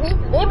is, I think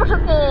the neighbor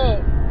took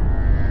it.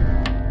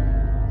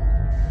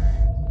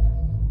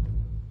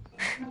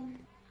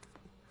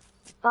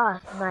 Oh,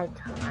 it's night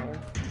time.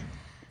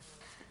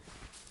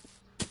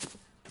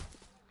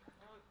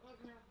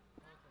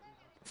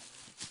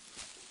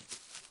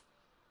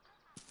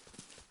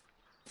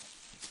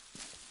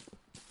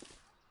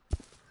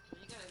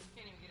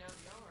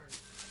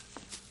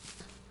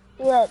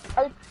 Yeah,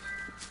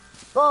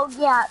 well,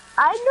 yeah,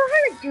 I know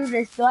how to do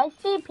this, so I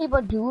see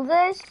people do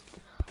this.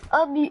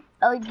 You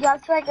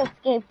have to like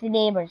escape the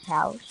neighbor's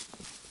house.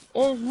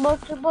 There's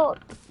multiple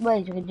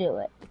ways you can do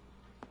it.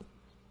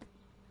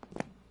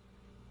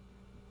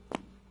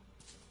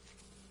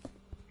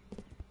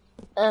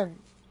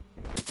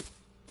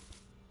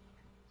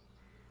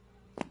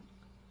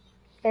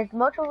 There's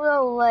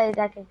multiple ways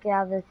I can get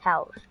out of this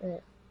house.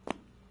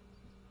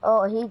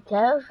 Oh, he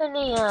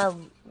definitely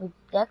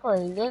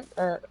did,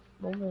 oh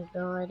my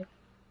god.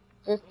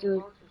 This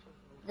dude's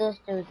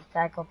a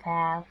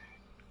psychopath.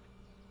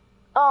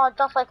 Oh,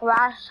 just like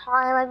last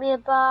time I made a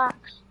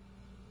box.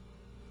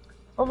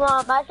 Well,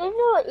 Mom, I think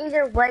there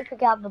either way to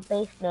get out of the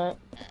basement.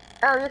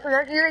 You can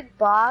actually use like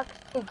box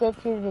to get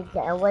to the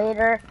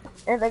elevator.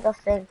 There's like a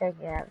thing to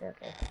get out.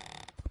 Okay.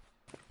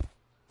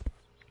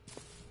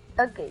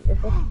 Okay, this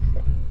is.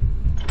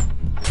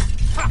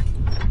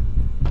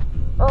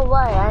 Oh,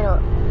 why? I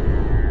don't.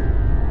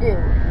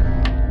 Dude.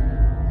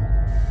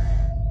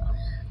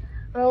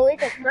 Oh, wait,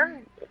 that's not.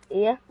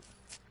 Yeah.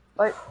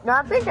 Or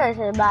not because it's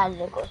a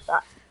magical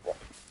shot.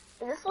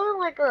 Is this one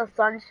like where the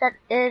sunset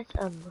is?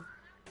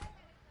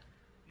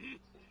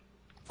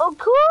 Oh,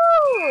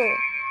 cool!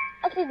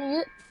 I can do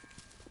it.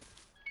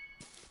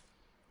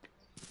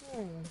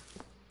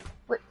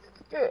 What's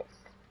this?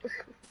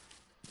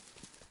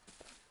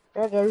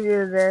 I can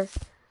do this.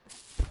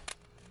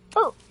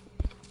 Oh!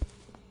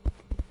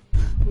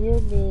 You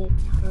need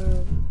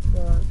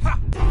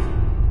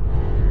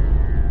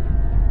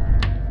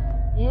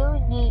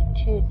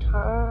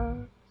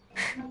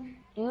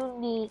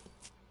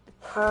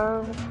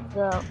turn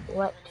the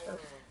electric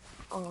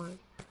on.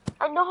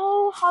 I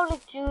know how to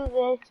do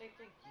this.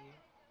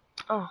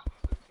 Oh,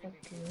 thank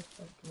you.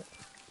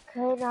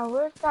 Okay, now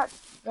where's that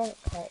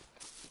pipe?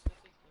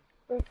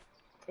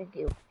 Thank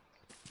you.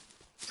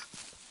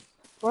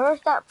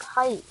 Where's that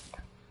pipe?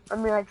 I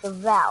mean, like the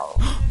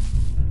valve.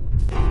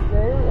 You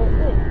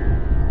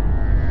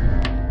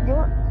know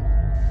what?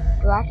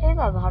 Do I actually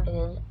know how to do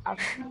this?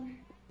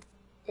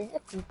 Is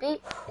it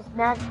creepy? It's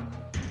not.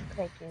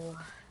 Thank you.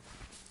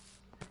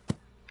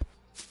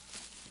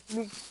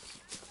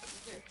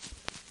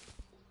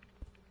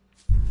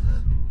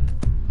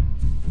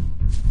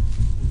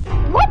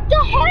 What the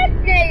heck,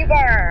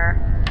 neighbor?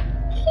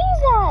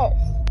 Jesus!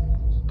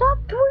 Stop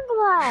doing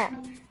that!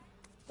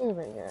 Oh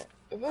my god.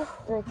 Is this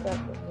like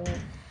something?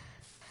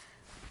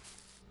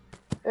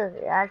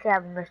 Okay, I actually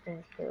have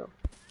missions too.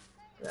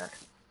 Yeah.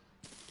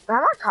 But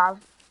I'm on top.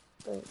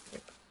 Wait.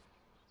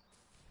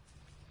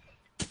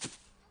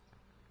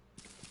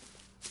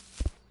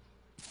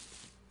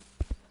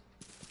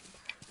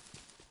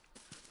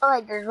 Oh,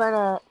 like there's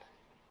one,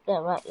 yeah,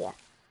 right, yeah.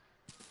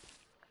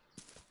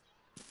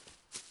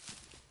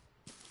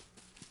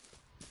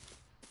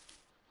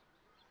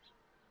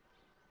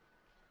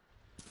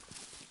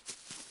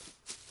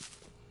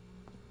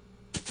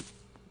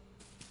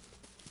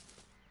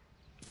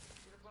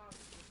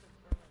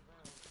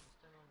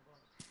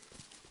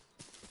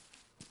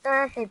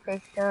 seriously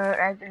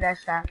picture. I think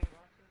that's that.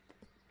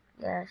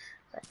 Yes,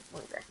 let's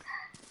move this.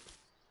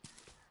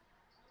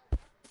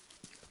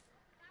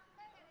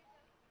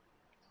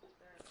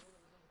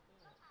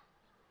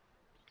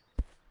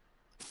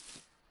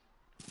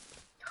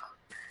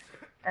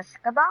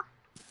 Basketball.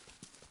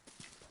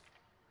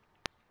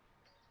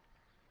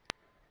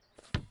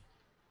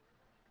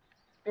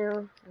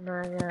 Oh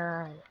my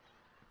god.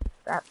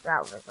 That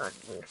was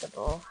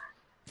unusable.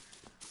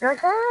 No,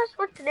 that's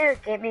what to do.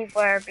 Get me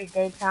for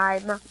everyday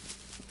time.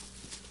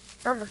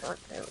 Almost want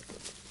to.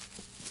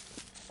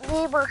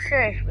 Neighbor,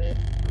 seriously.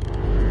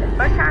 The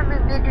first time we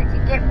needed to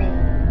get me.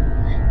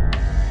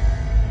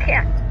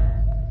 Can't.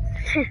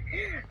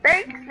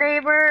 Thanks,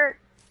 neighbor.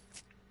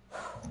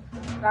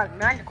 About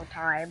magical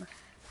time.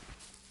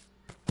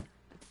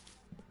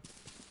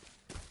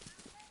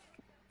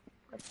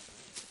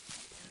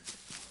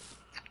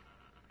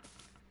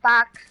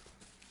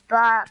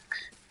 Box,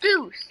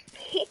 juice.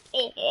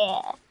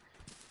 Yeah.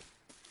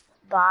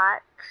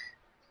 Box,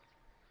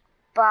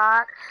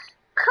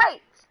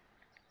 crate.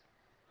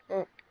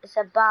 It's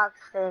a box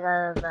thing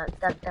of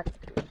duck juice.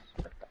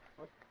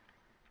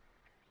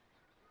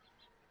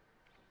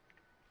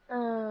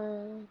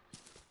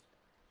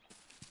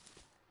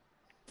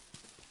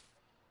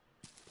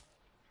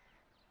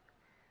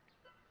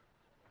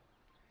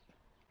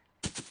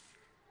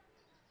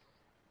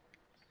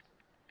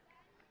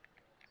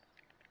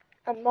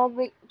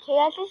 Can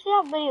I just see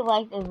how many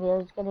likes the video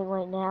is getting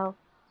right now?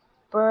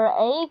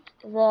 Break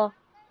the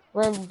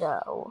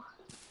window.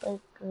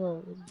 Break the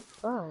window.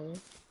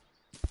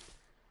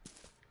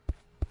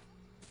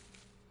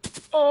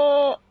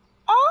 Oh!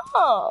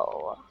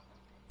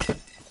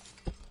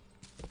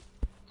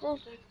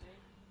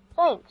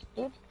 Thanks,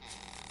 dude.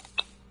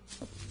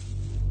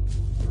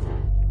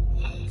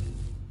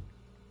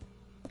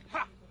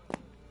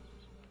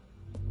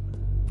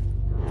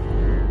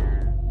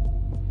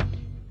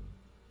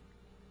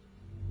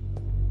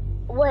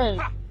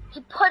 Wait, he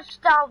puts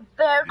down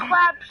bear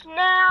traps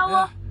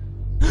now?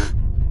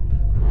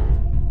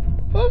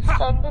 He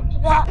send it to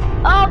that.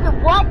 Oh, the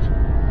what?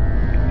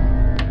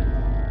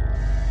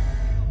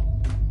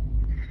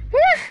 He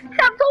just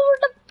jumped over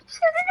the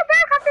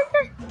bear trap and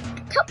just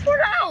took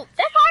it out.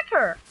 That's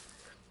hacker.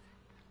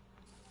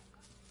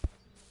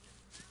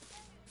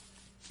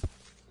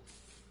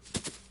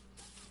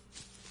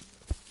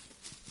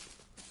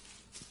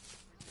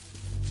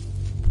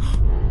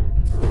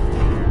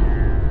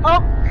 Oh,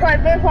 try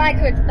to fly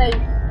to its face.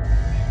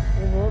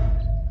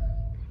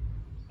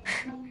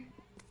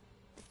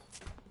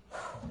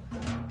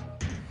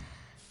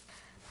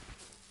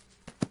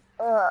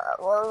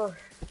 Well.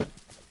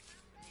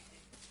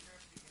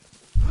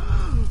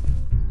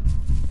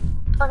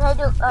 Okay,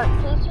 dude,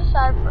 please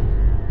decide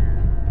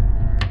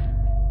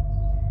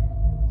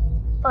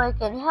or it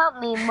can help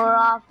me more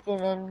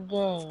often in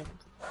games.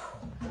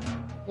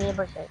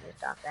 Neighbor says to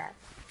stop that.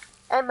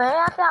 And maybe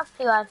I have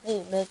to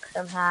actually make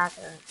some hacks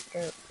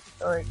to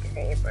storage the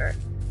neighbor.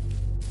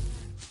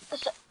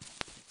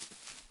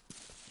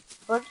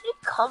 Where did he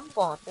come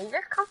from? Did he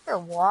just come from the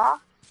wall?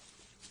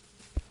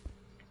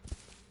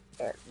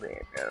 Get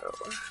rid of.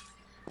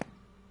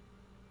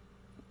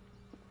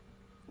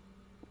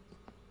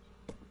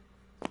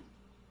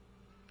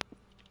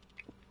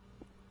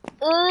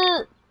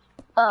 Oh,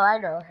 I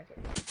know.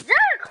 Is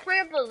that a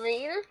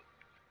trampoline?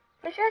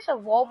 It's just a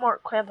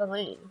Walmart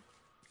trampoline.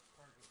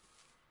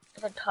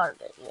 It's a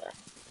Target, yeah.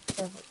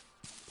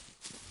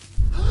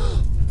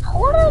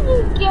 How did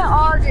you get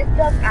all this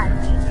stuff at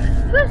me?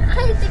 You're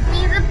taking me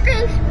in the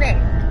basement.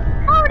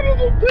 How did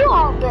you do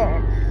all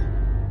this?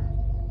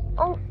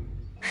 Oh,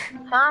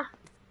 huh?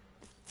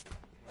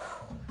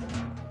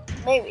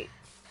 Maybe.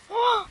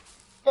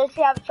 Does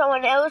he have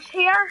someone else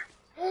here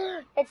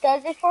that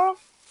does it for him?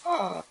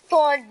 Dun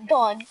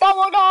dun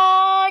dun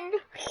dun!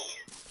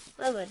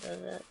 Let me do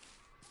that.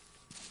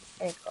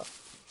 There you go.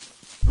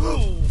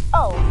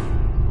 Oh.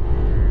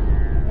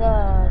 The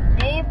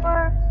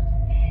neighbor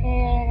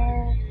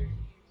shares.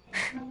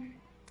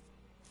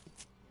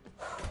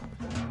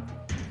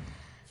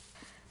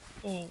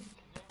 Thing.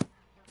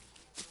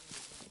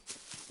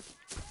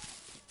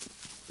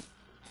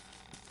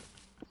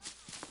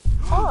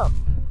 Oh.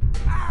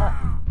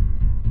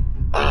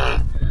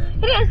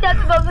 He didn't step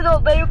above the little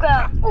baby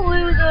crab.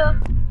 Loser.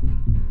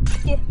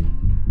 Yeah.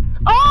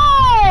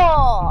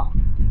 Oh!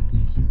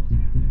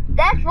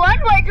 That's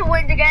one way to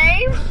win the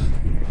game.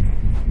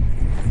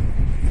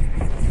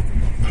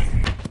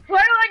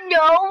 What do I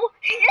know?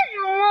 He just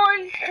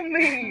launched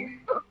me.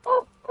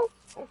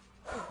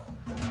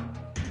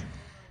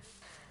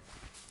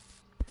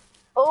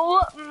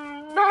 Oh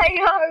my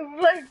god,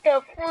 what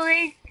the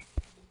freak?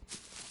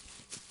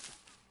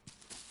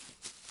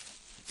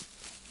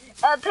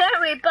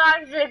 Apparently,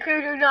 box and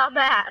crew do not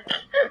match.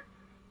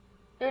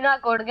 Do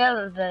not go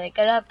together, then.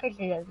 Because that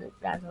picture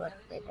that's what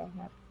they don't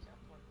have.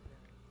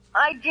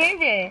 I did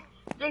it.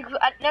 Next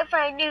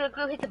time I knew the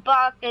crew hit the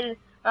box and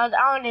I was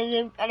on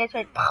it and it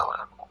went.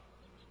 I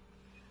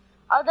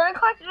was gonna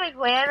cross the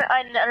ran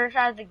on the other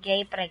side of the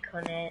gate, but I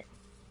couldn't.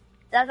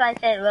 That's why I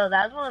said, well,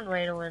 that's one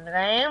way to win the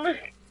game.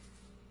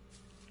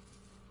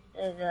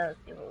 There's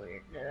people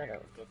weird. No, I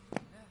don't get.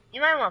 You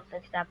might want to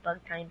fix that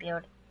bug, tiny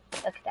build.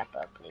 Fix that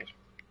bug, please.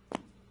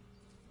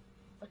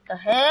 What the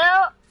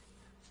hell?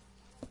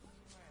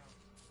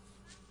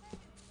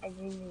 I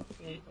didn't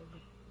see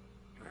something.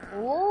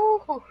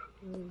 Ooh.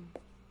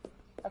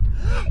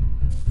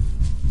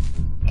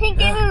 Can't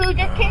get me, Lou.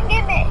 Just can't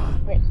get me.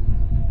 Wait.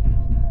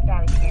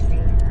 Yeah, we can't be.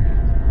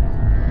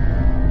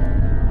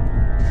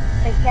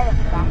 Like, get a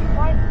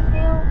flashlight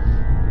still?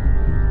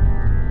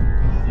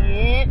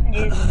 Yep,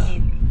 dude.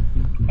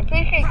 I'm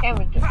pretty sure you can't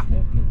get this.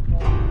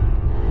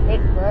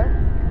 Big bird.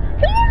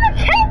 He even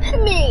chased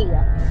me!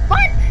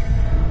 What?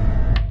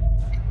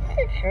 This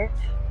is church.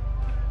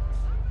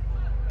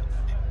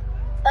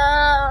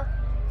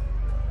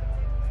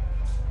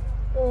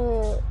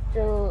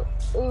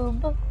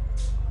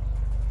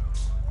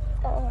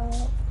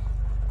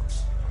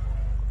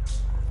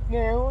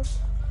 No.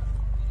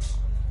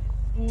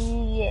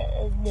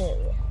 Yeah, no.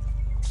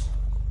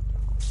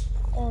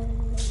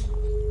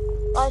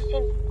 I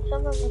think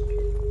some of it.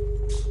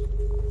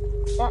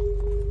 That.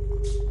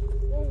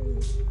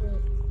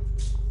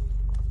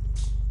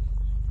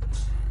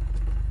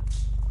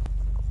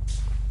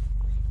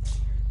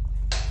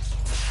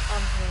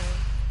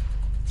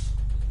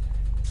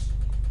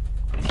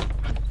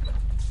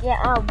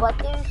 Yeah, what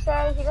did you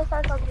say? He just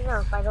said something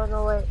else. I don't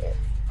know what it is.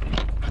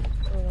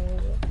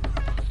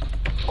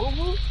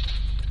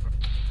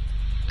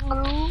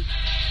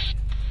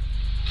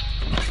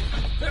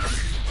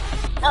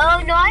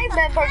 Oh no, I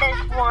remember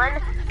this one.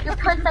 You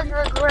put the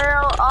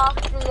grill off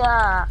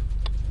the,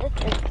 this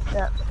is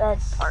the bed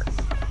part.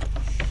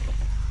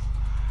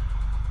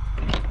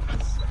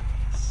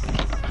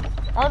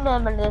 I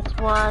remember this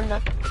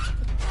one.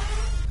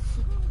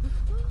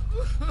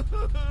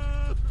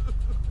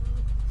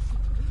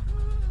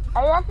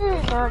 I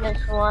definitely know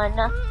this one.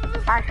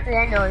 Actually,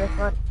 I know this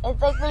one.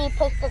 It's like when you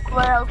push the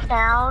grill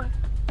down.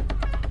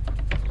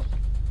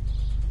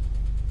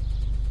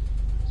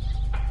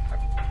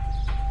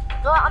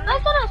 Well, I'm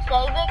not gonna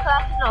save it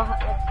because I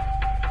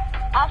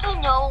actually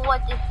know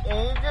what this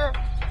is.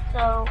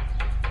 So,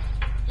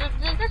 you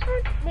just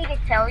want me to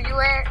tell you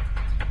it?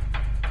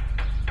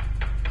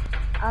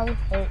 I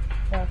hate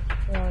the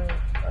grill.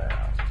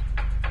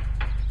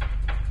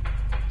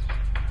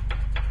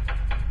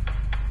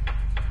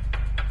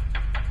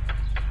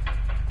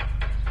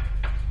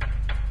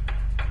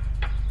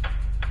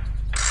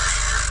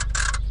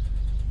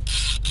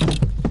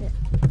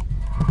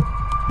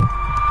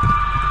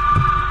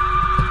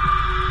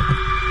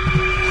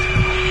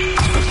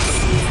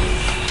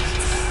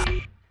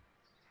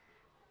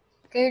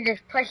 They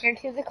just pushed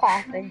into the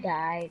coffin,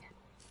 died.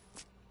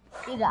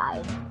 He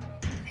died.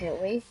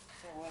 Really?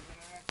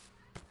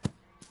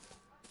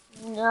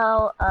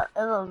 No, it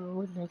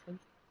was nothing.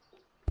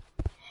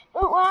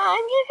 Well,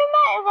 I'm using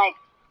that like,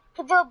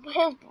 her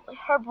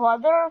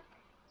brother,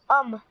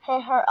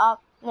 hit her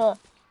up the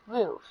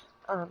roof.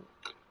 Oh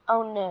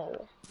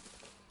no.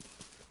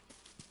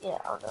 Yeah,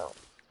 oh no.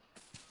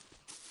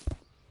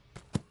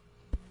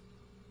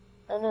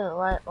 I know,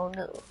 right? Oh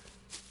no.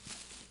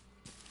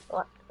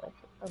 What?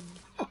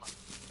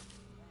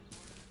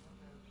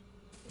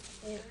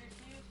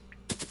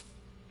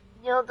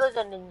 You know, those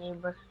are the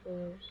neighbor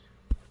stairs.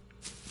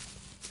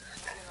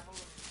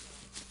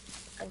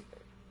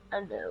 I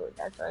know,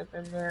 that's why I've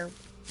been there.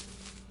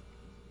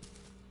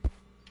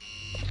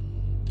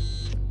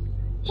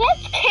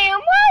 His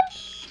camera?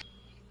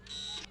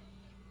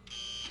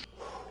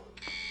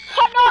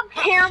 Turn on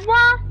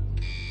camera?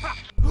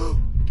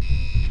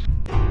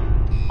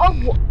 Oh,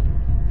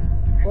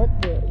 what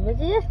the? Was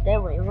he just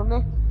there waiting for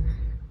me?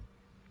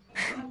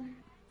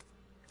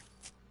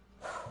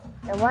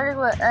 I wonder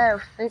what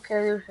fake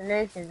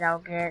hallucinations I'll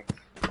get.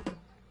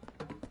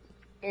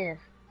 If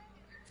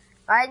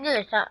I knew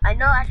it, I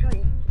know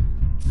actually.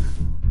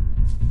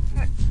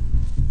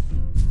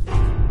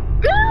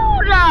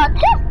 Dude,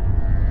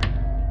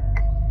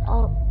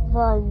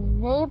 the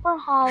neighbor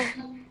has.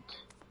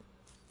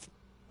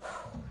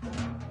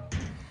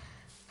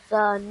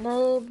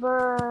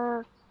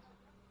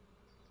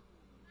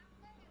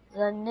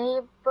 The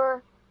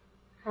neighbor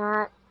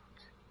had.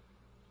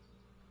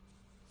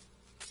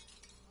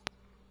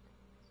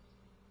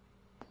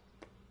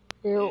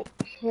 The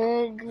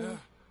kid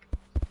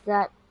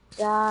that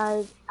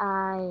died,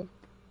 I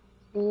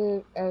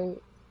did a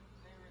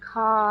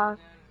car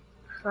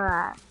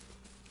crash.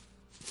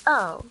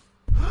 Oh.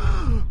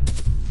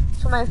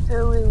 So my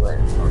theory was...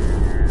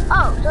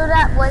 Oh, so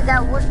that was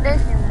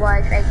this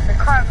was like the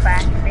car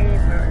crash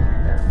neighbor.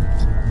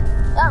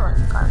 That was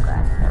the car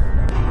crash.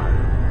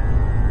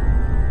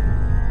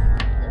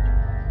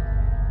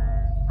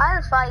 I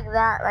just like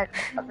that, like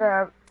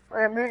the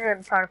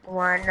amusement park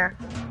one.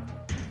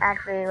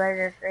 Actually,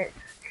 was just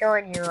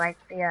showing you like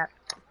the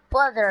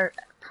brother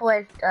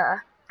pushed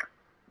the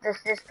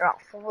sister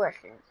off the bush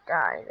and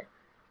died.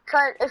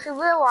 Cause if you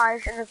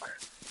realize in the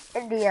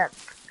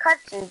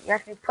cutscene, you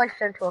actually pushed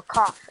her into a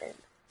coffin.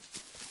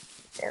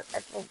 So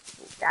I think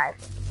he died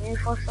from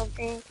grief or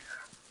something.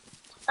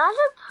 I'm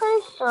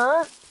pretty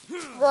sure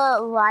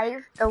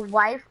the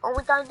wife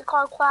only got in the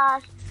car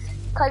crash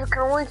because you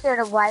can only hear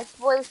the wife's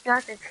voice,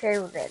 not the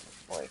children's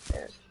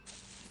voices.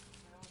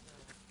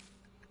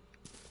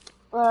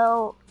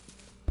 Well,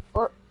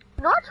 you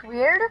know what's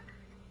weird?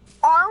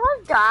 All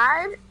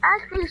died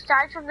actually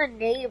died from the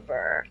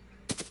neighbor.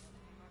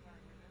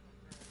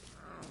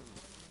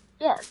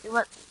 Yes, he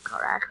went in the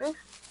car actually.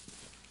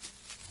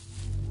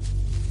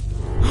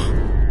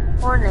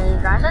 Poor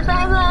neighbor, that's a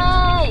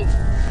family!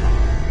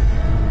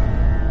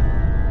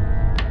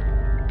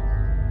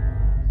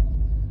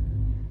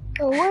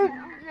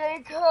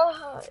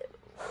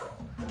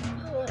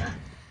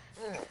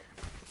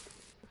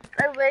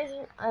 Wait,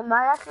 I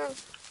might actually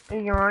be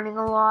yawning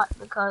a lot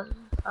because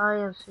I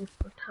am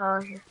super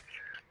tired.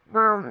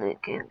 Mom, they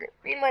can get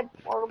me my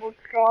portable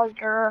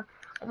charger.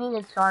 I mean,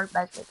 it's hard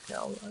back to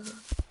kill.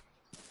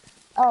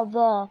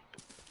 The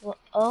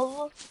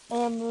old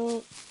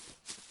family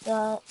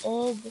that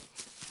is,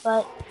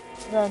 but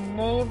the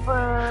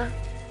neighbor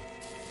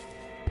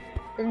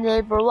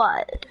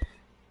was.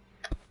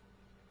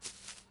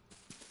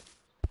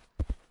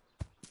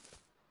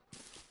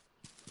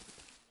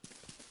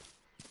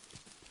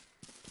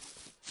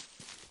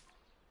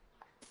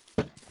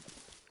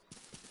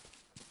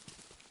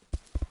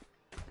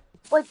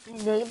 Wait, the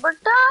neighbor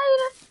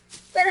died?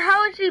 Then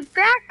how is he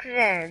back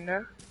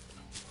then?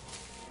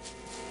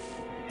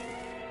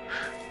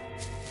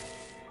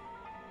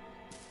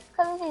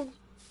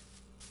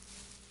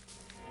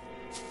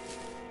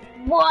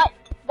 What?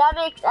 That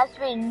makes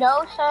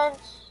no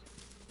sense.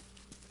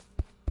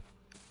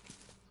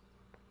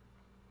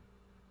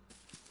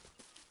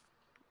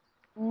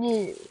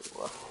 No.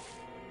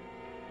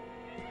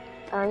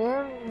 I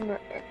am...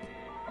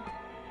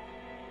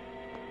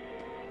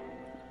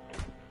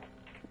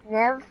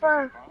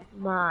 Never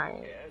mind.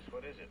 Yes,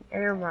 what is it?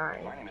 Never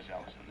mind. My name is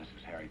Ellison. This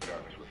is Harry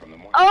Jarvis. We're from the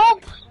morning. Oh!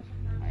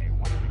 Hey,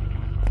 what are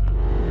you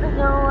coming from?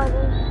 No, I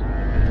just...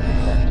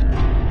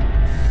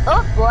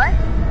 Oh, what?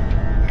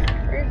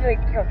 There's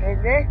like something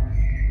there.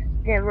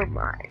 Never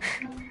mind.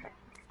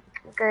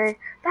 Okay.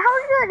 But how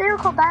is it never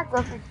come back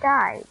if it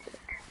died?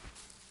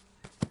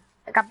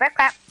 I got back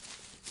up.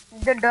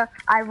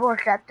 I will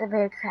set the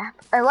big trap.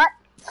 What?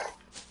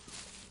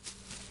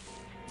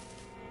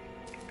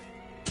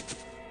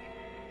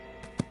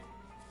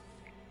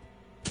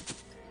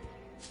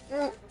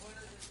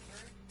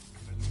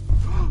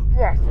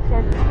 Yes,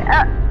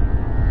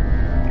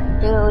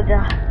 dude.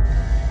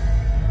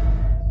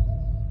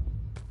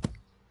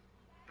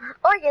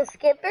 Oh, you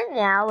skip it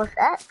now with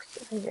X,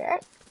 is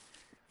it?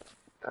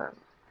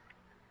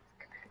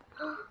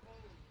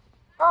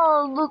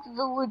 Oh, look at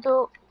the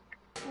window.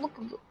 Look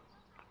at the...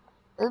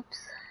 Oops.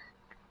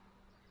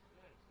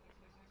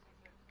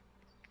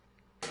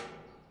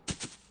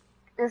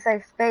 It's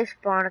like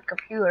spacebar on a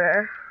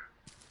computer.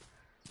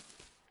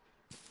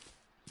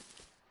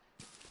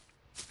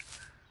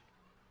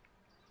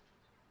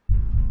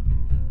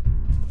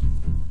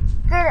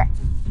 Get it.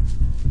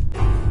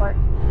 What?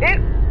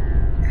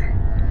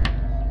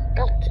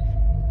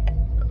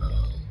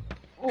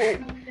 Oh.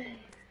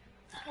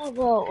 How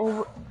about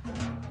over?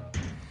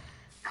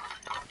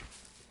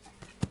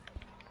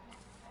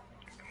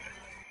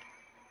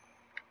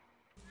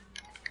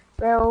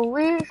 Well, at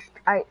least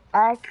I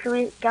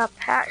actually got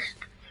past.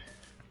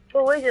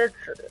 But wait, it's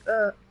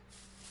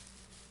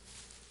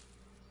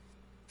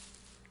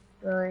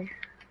really.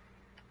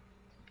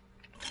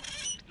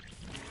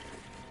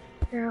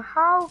 Now,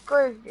 how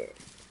good is this?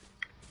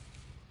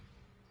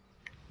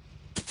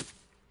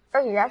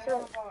 Okay, that's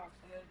what.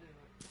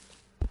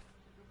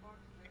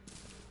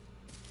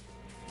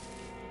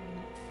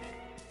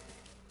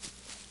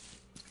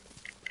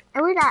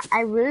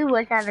 I really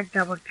wish I had a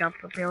double jump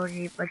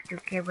ability, but the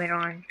camera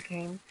on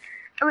game.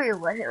 I really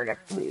wish it would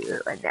have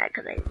been like that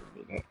because I didn't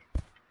need it.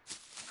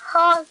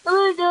 Oh, there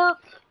we go.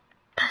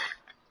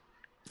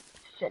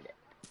 Shut it.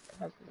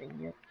 That's the thing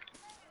here.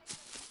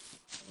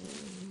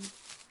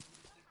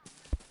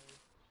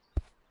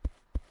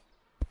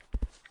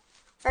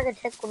 I can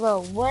take a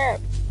little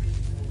web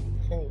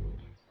thing.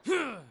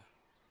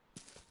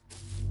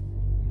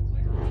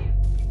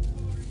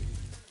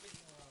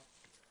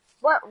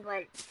 What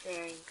web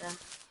thing?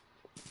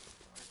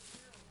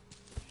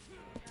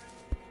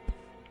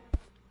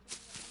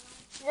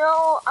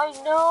 No, I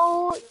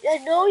know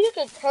you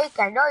can take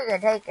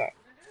it.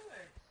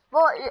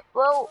 Well,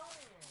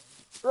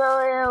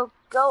 it'll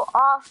go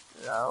off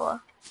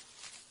though.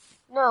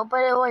 No,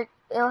 but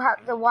it'll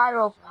have the water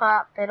will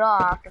pop it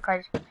off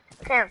because you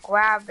can't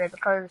grab it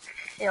because it's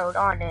sealed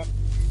on it.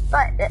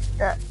 But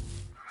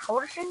how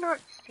does she not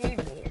see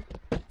me?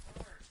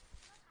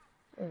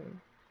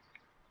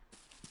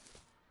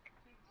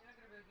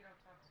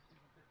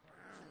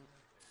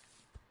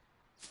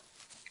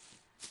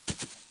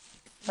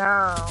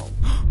 No.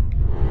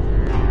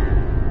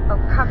 Oh,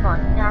 come on.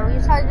 Now you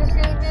tried to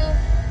see me?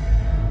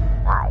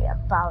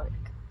 Diabolic.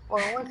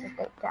 Well, once you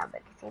stay down,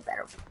 but you see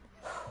better.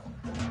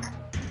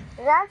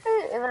 There's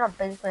actually even a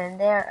basement in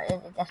there,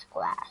 and it's just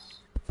glass.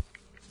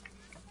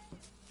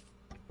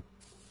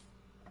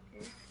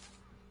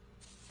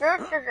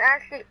 This is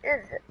actually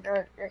is it?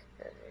 No, this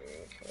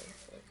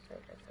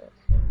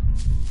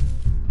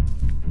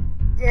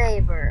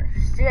Neighbor,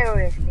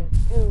 seriously,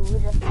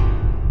 dude.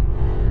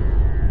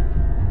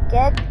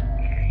 Get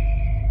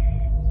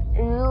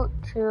you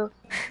to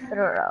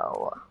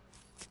throw.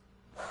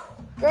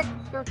 Get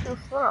you to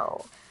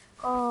throw.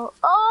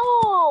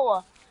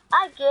 Oh,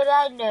 I get it,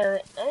 I know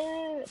it.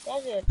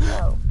 That's it,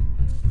 throw.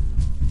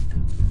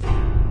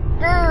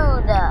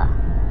 Dude.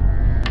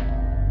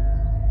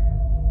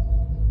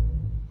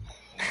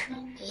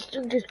 This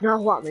dude does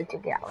not want me to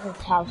get out of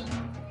his house.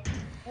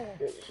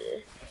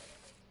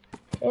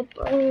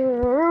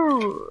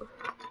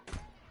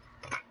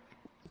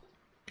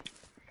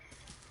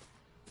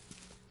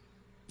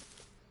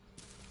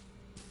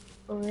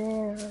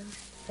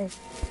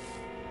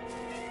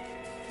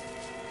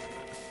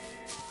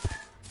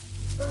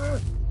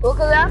 Look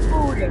at that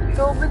food.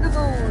 Show me the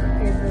food.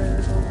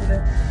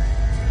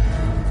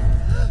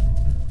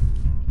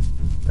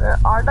 Where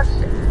are the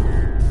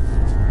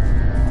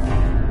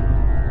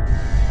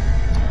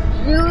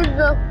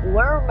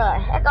where the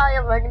heck I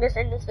am running this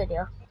in this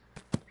video?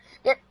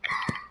 Skip.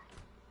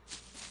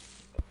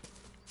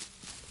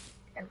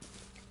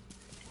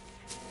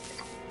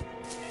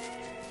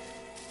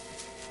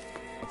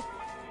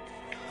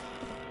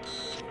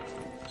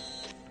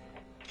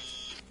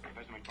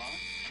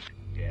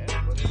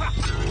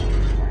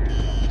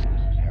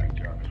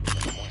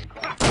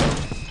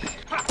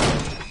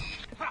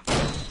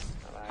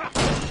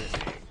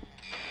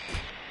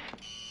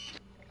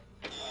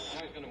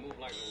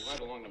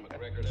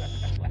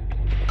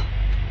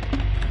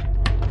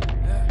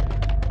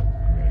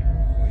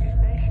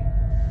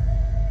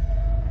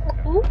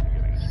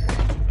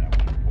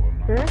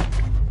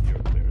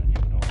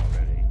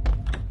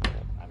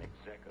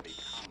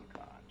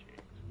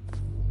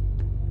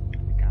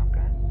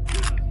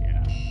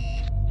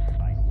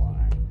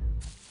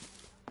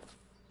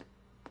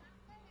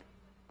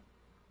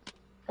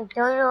 I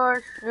don't know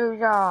what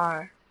shoes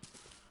are.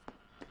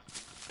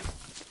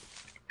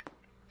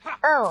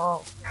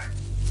 Oh.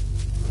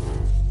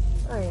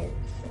 Wait.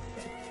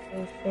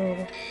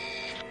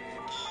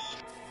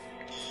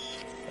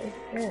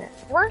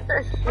 What's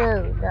the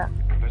shoes?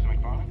 Professor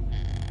McFarland?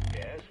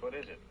 Yes, what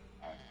is it?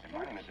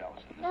 My name is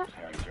Ellison. This is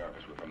Harry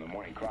Jarvis. We're from the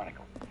Morning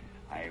Chronicle.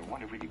 I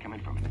wonder if we could come in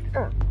for a minute.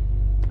 Well,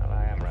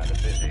 I am rather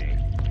busy.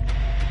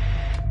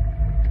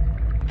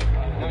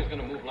 Now he's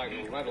gonna move like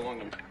right along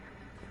the...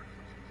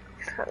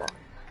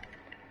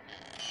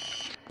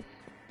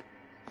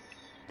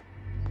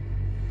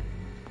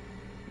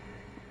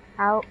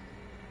 Out.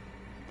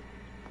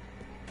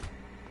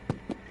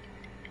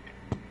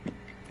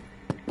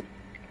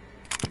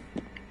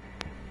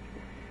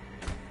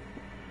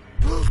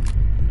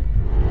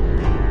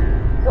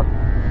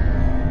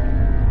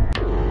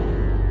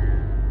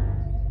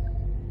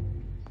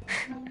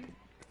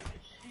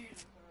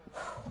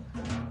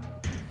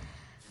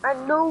 I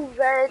know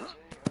that.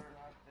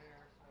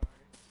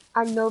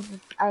 I know that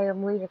I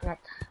am reading that.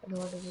 I know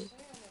what it is.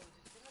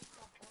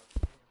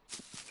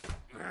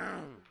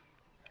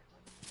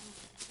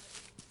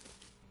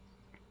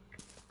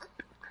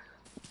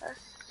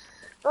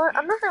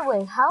 I'm not gonna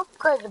wait. How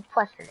could the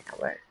question now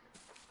work?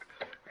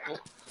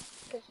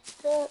 It's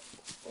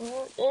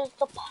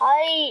the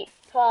pipe.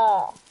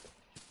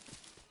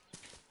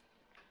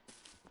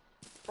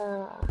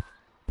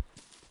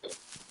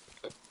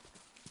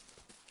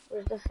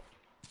 Where's this?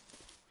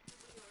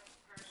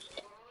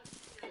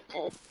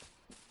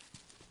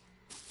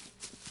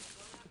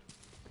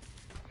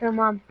 Come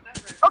on.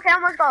 Okay,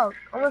 almost go.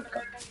 Almost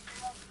go.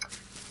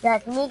 Yeah,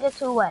 it's me get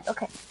too wet.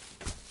 Okay.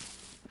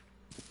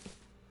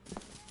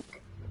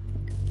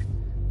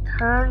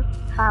 Turn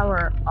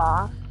power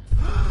off.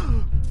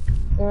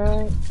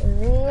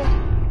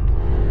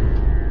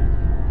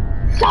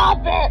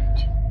 Stop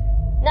it!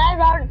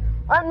 Now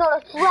I'm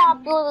gonna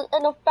slap you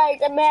in the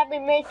face and maybe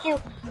make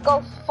you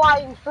go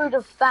flying through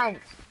the fence.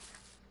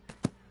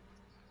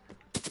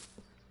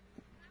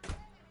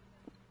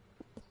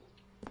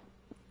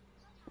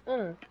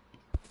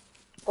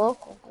 Oh,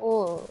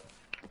 cool.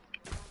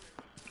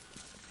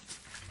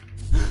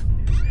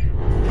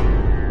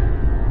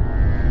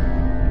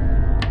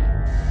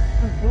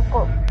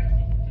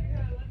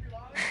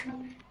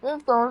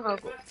 This goes so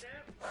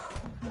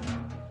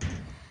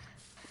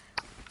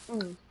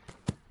good.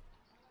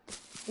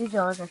 These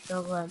doors are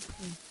so good.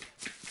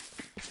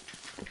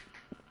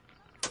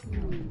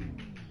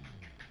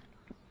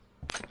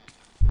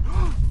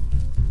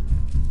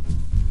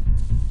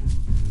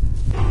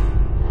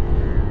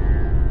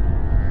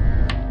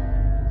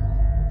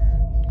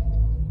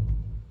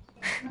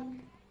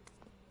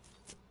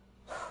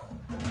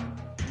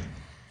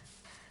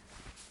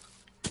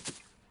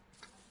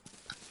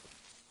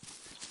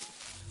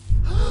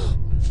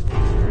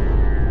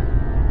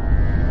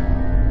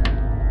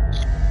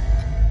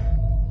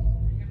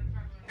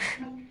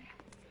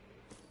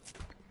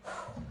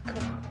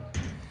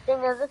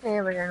 As if they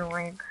were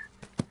annoying.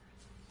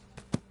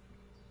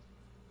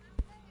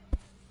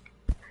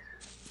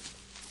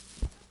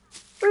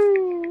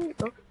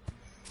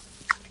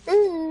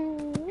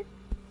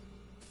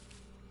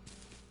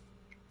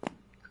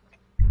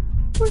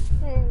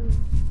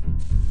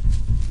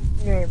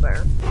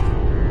 neighbor.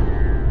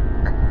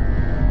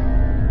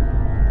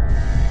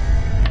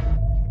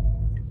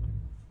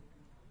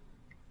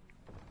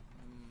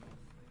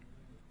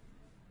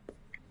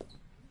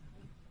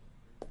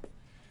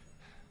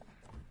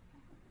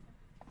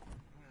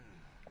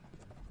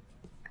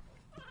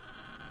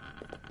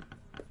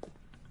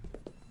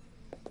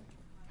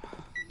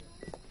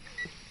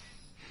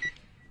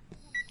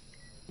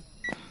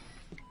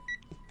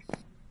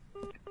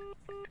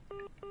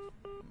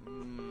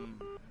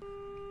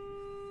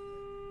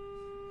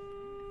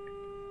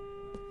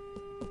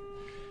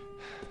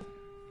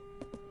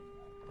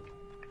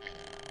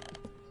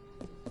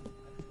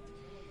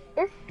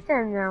 It's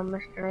done now,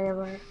 Mr.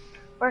 Neighbor.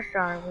 We're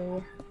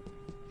sorry.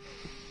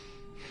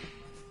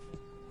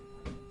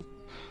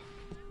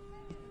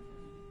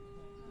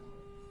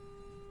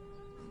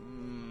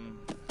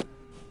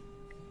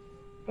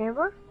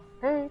 Neighbor?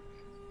 Hey.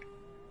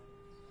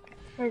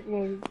 His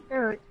name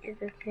is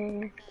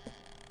okay.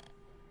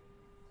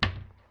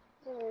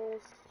 Yes.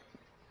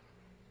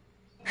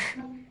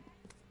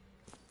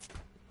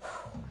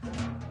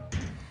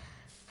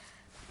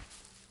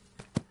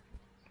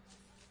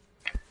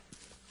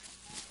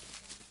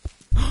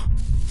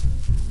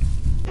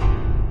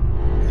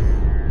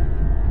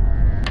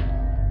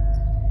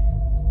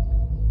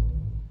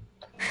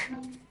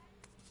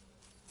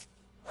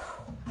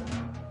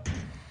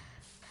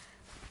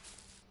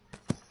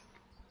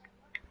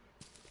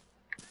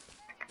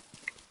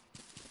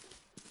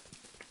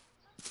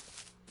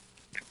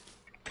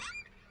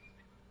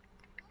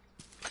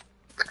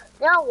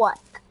 Now what?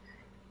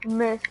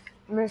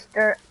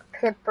 Mr.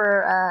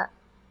 Pipper,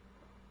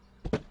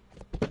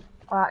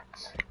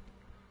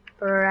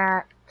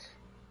 Brat.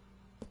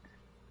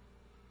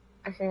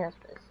 I think that's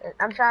what it says.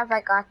 I'm sorry if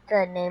I got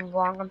the name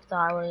wrong. I'm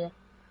sorry.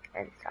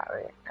 I'm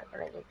sorry. I'm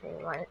gonna get the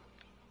name right.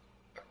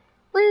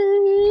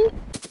 Whee!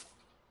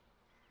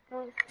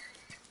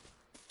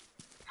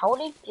 How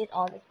do you get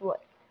all this wood?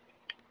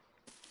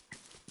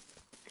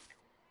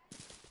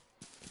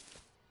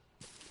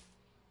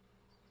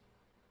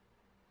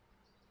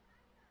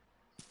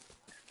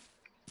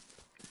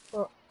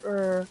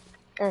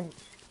 And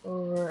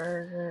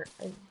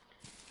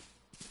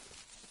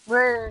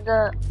where's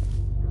the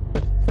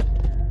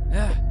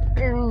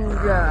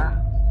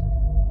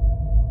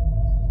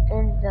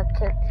in the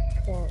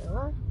kitchen?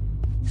 Huh?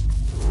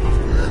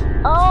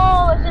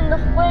 Oh, it's in the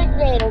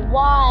refrigerator.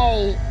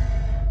 Why?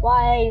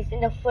 Why is in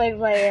the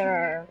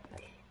refrigerator?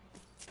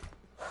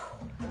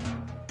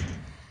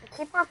 I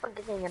keep on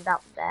forgetting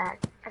about that.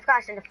 I forgot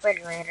it's in the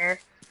refrigerator.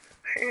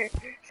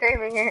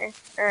 Saving it.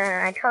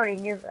 I totally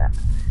knew that.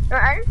 No,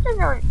 I just don't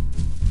know.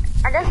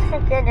 I just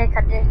think in it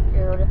because this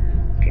dude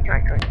keeps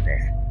on doing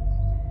this.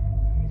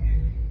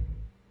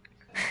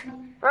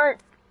 But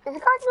if you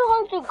guys know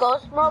how to do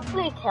ghost mode,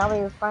 please tell me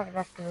if I can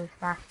do this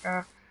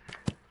faster.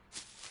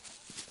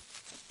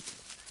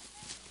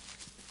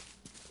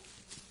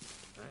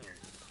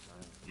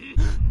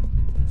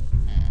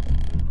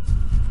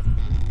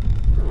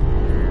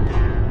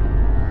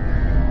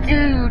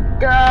 Dude,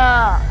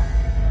 duh.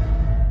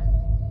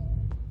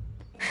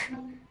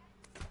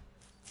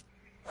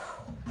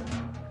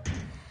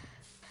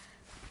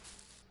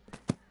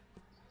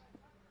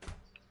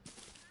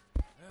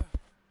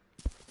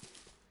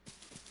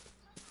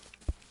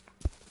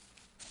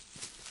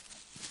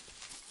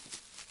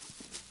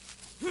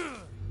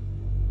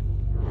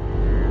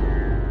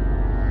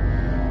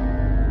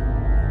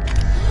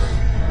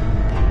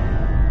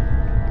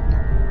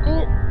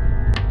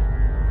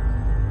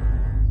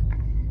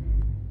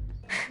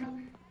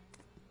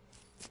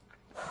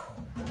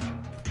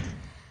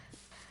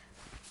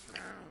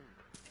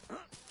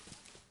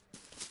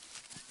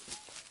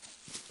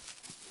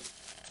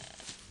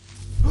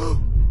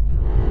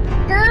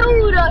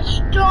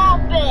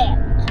 Stop it!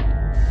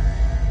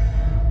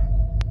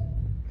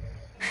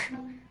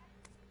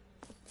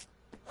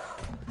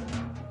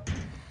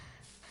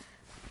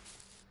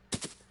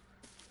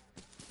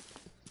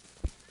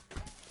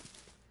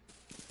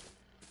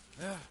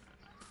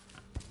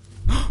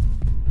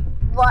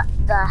 What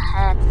the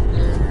heck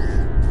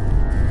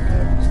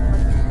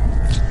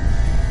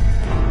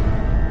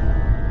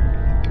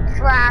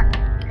Trap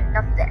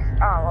enough this.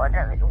 Oh, well, it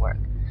doesn't work.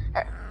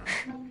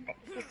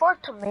 Before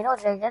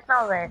tomatoes, that's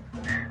not red.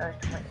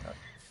 Tomatoes.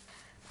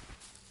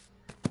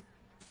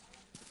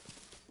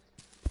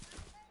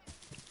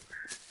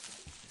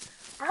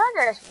 I heard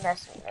they're just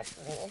messing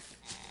with me.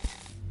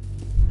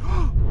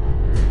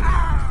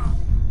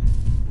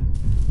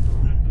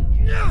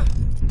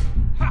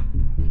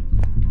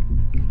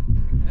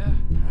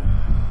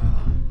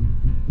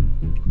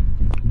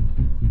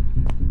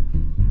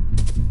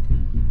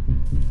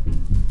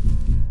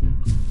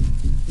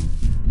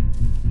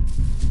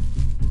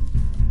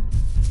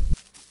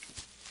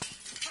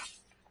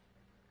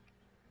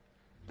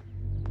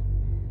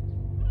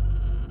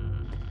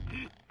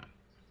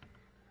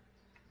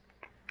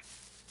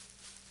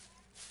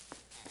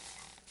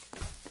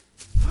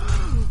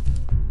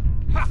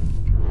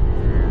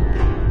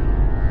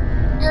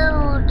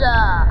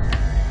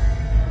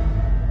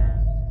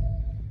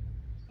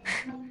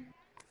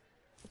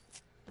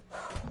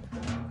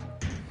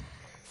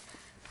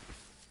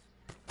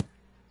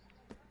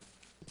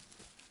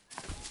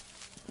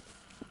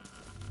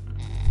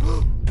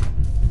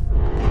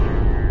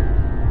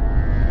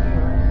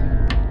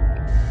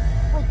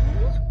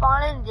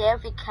 spawn in there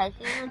because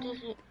you know this.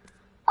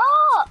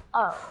 Oh,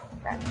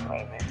 that's the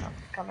way we're supposed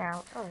to come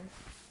out. Oh.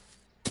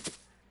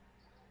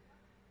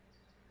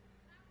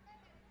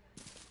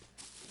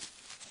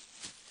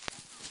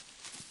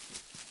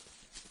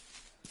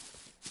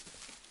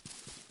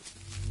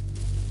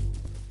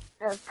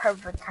 The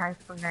perfect time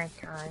for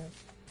nighttime.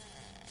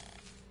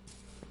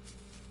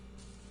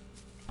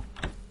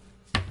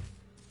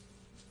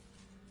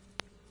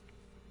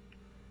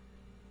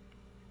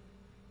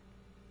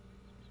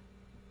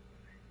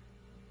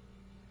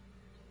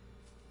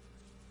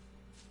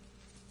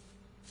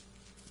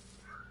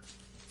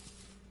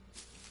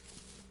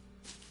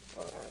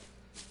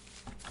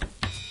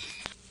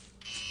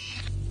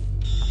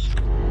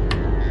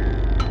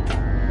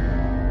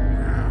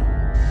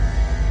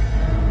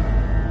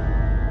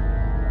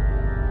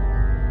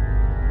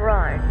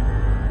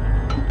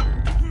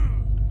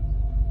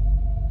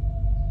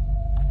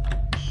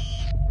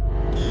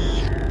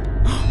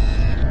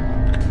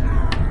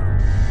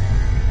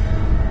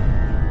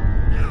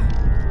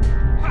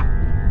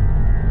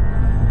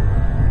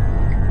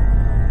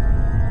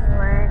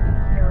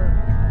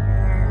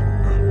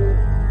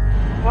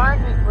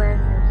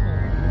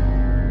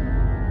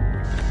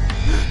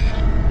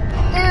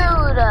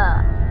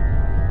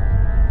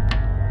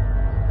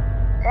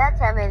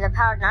 The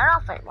power's not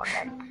off anymore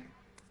then.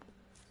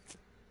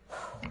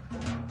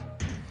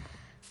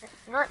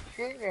 It's not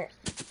through this.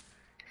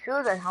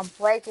 Through this, I'm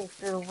breaking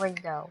through the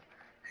window.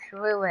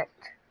 Through it.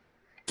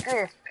 Through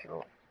this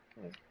people.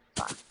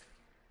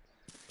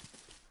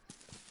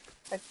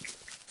 Like,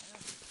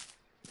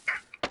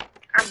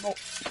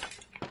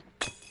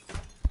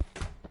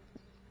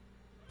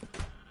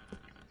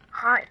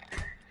 hi.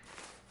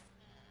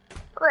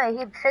 Wait,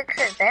 he fixed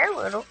it there,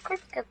 little.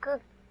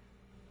 Good.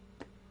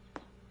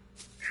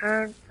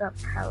 Turn the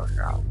power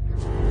off.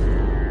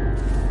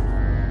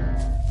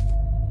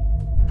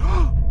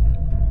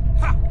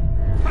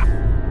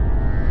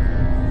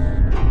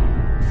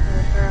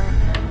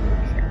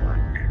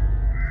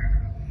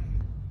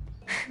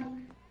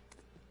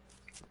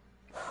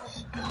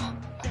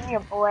 Give me a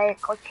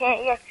break,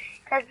 okay? Yes,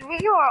 because we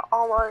are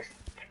almost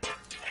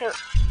to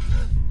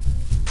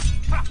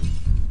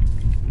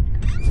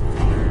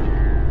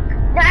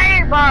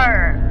 9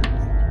 bars.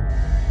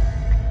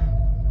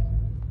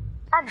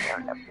 I'm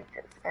never gonna beat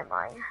this, am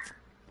I?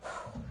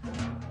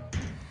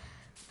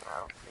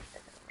 No, this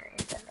isn't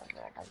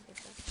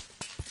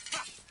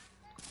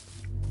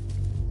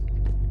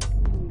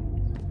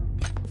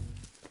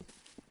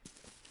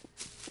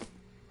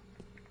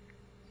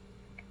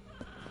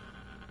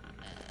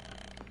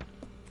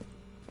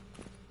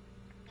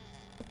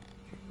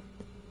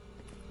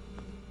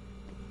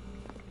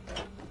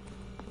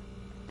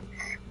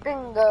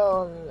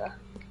Bingo.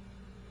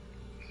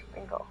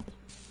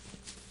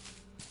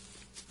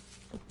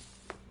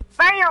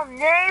 Bam,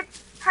 Nate!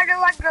 How do I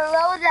like to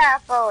load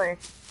that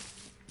first?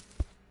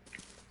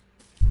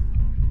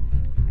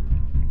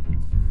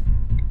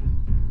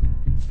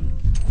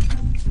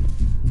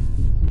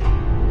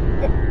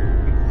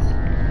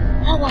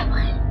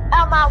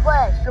 Out my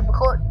way, super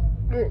cool.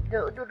 Do.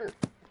 To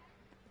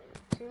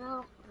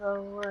the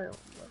room.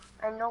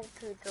 I know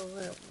to the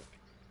room.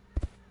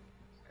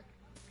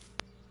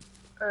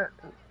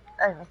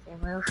 Let me see,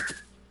 move.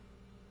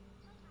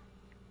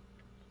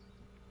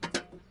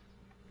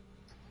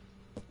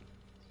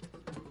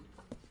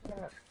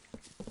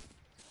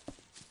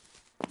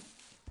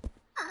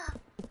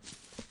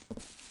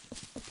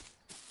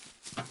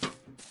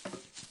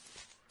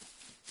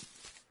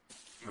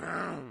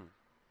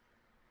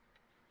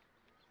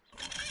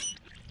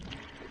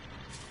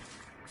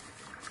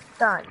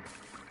 Done.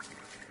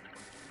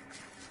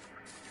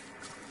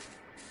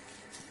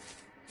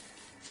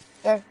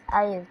 Yes,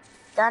 I have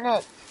done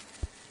it.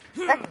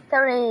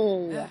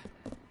 Victory!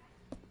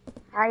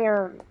 I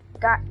have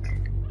got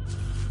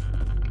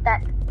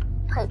that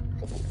pipe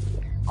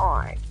thingy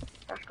on.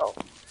 Let's go.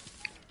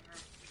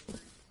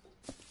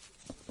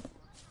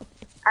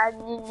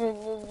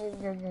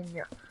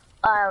 No.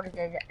 I already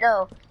did it.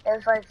 No,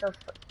 if I so.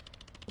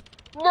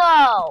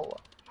 No!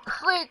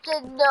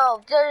 Freaking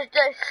no! There's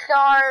the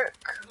shark!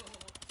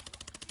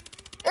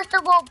 It's the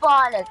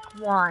robotic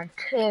one,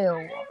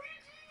 too.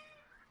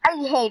 I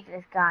hate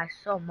this guy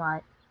so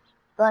much.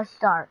 The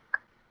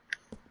shark.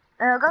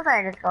 Go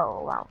ahead and just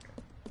go around.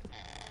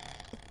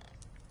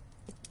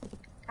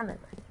 I'm in.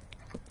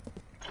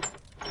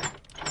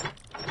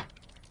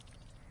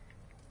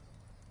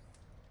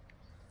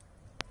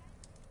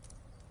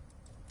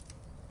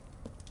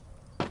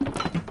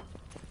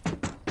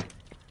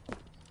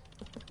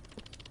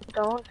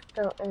 Don't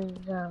go in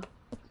the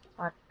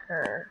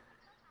water.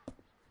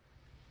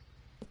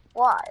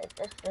 Why?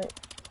 This is...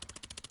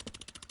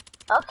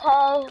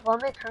 Okay,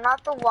 let me turn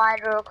off the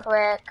water real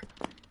quick.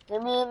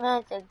 Give me a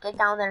minute to get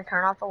down there and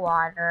turn off the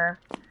water.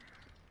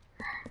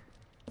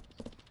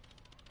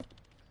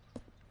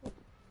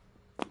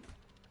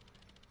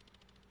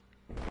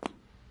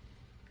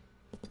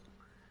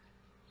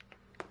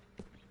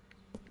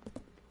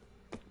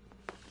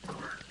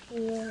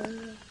 Yeah.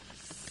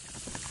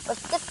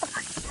 Let's get the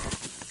pipe.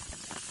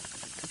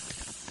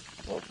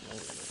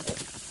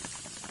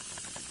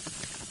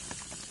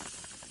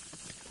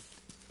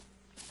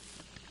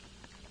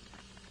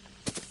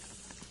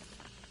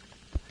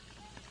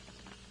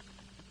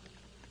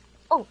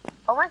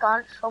 Oh my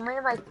god, so many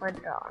of my friends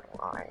are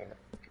online.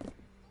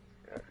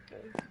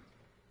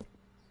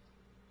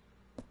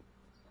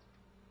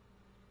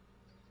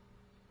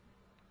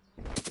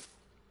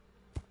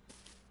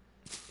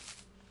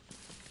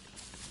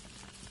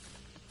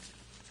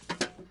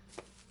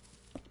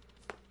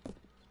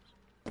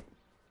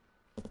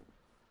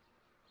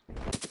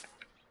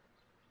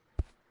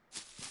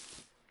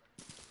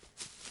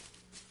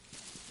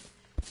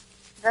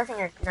 The thing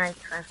is nice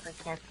transfer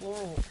can't see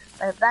me.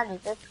 But Bendy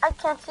says I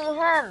can't see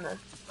him.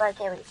 But I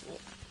can't really see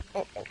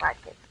anything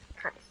like this.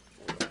 Kind of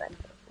see it, but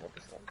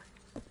maybe see.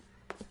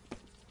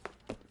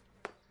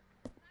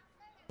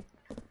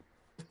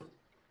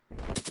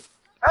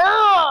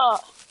 Oh!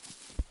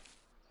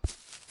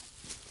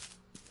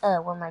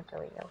 What am I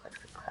doing over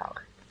the crowd?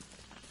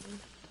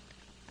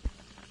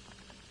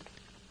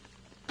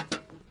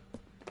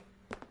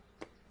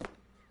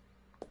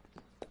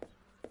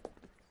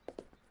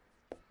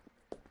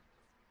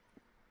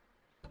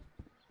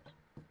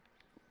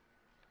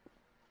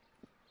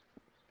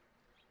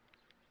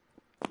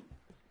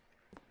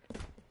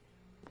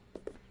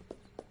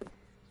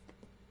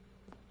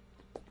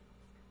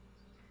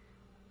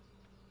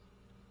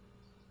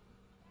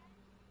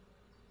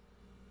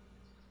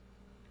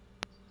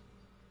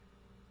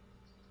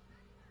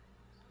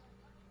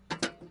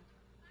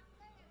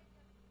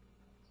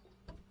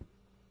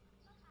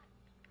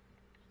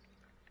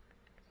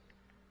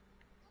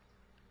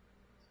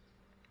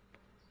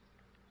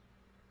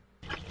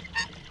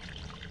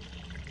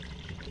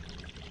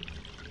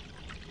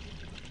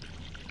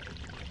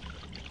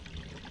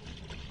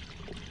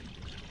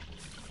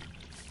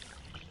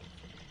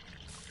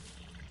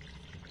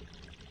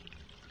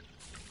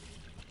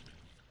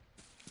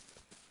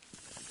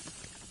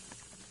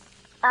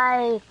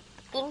 I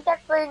think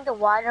that's in the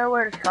water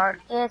where the shark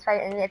is, so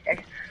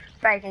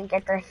I can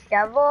get the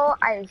shovel.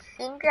 I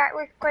think that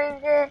was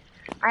crazy.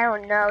 I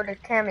don't know.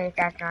 Just tell me if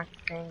that's not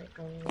the same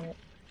thing.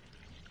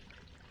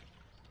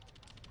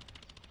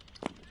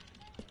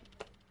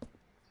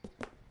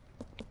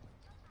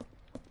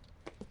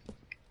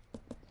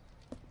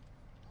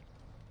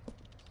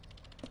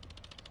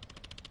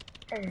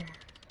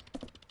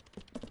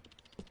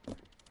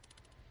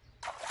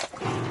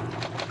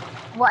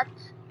 What?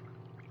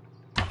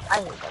 I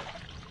hate them.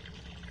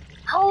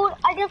 Oh,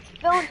 I just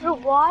fell into the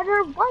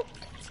water? What?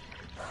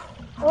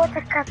 What's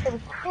the captain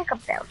quick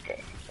about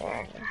this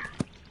then?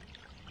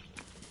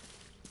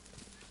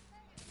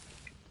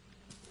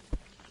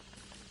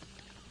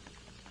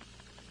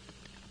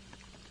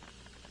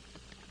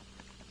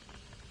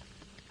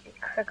 Be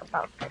quick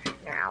about this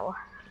now.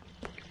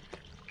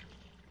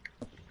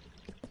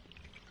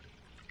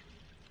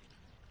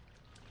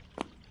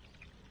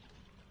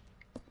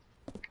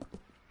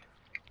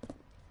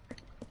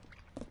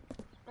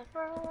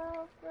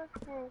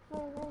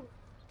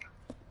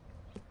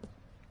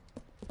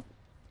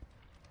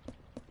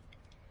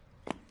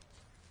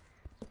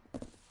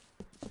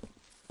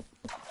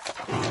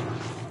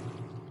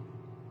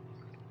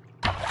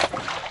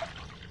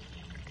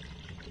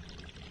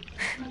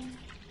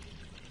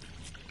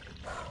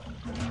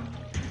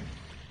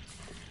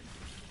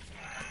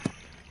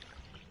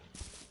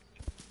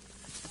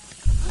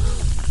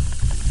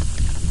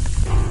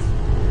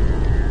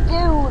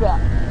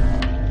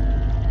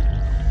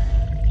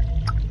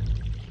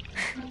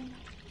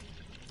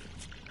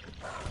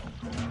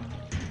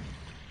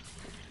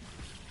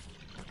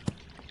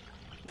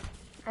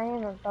 I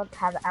am about to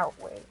have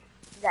outweigh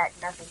that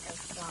nothing can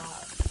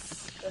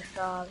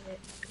solve it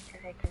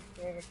because I can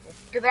hear this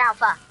stupid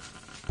alpha.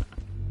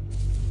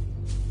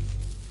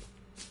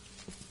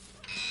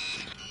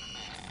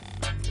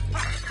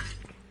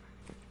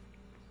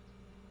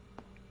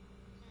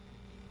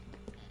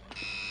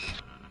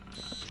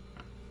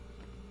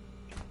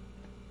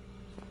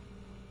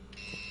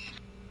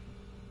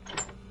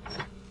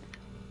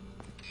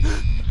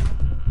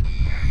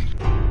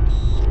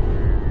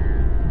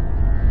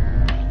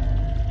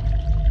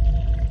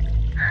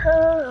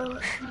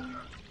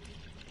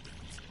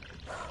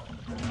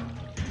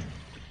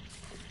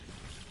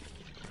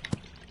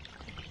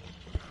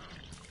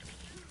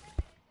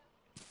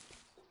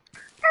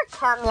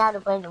 Tell me how to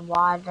bring the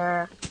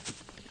water.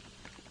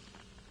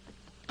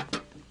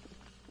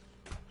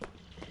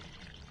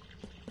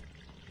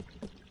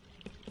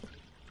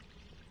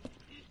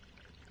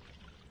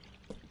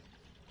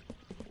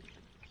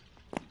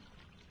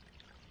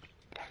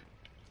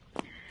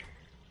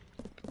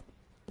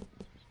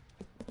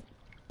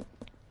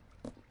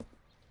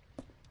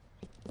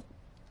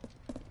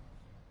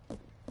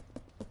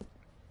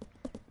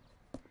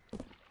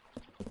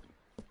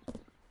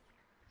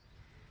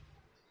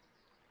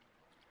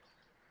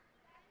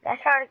 That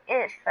shark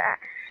is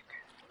fast.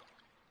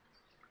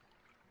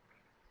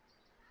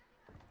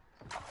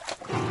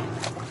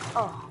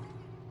 Oh.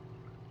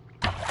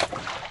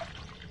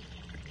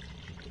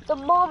 The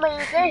moment you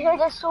get here,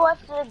 the sword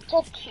will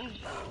get to you.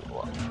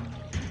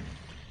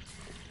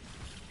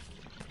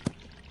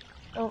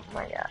 Oh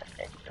my god,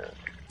 that's good.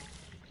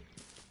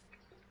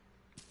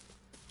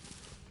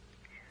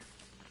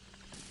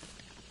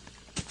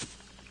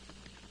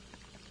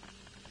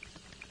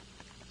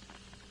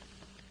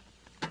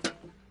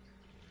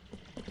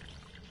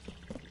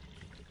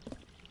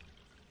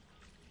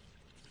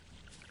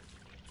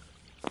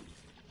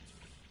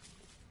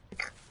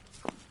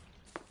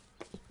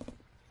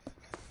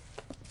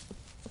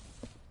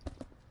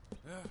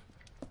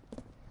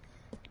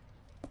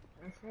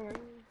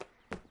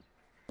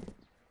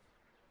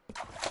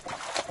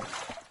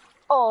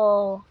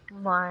 Oh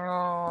my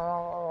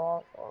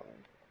God.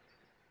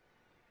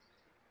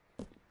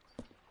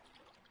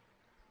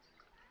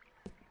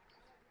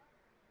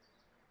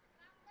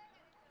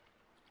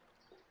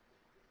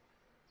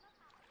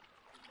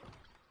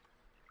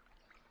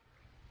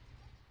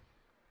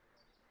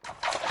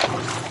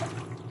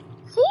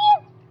 See?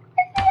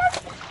 It's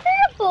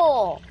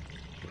unstable.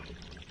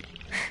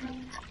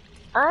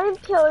 I'm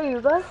telling you,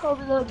 that's how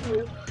we love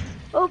you.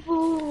 Oh,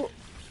 boo.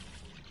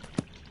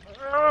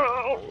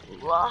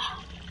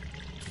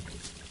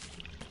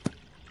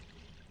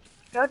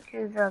 Go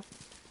to the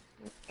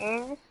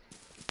end,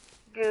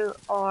 do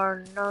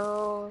or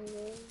no,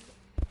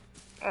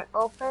 and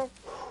open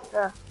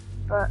the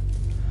button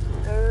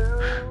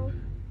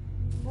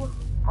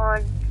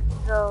on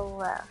the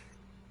left.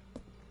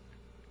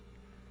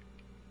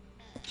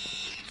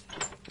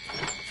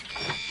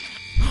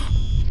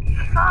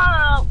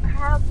 Oh,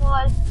 come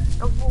on,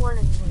 the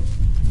warning me.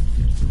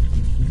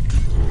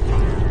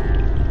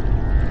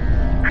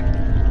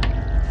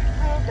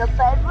 In the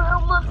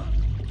bedroom?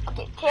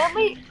 Okay, tell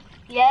me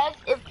yes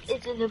if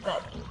it's in the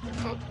bedroom.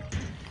 Okay?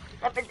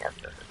 Up in the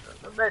bedroom.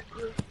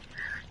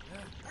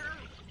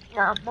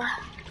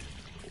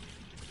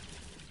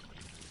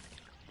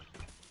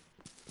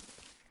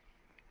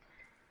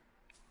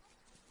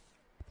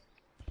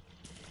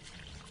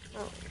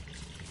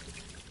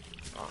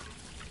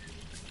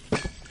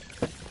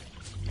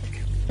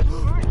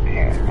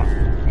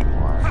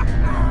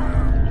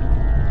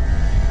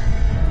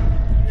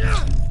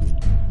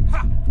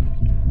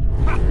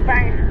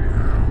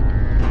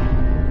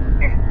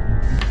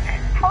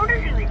 How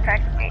did you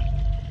touch me?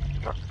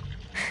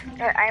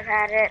 I've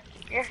had it.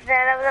 Just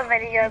end of the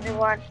video,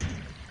 everyone.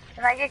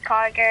 If I get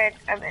caught again,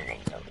 I'm ending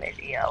the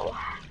video.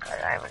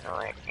 Because I'm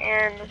annoyed.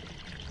 And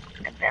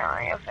I've been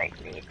on here for like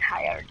the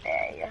entire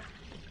day.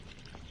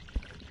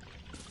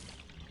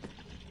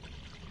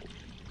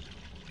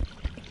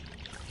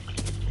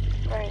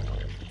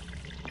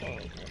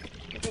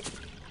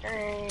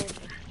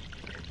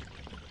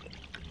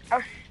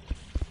 Okay,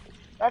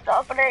 that's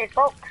all for today,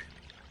 folks.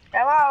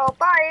 Hello,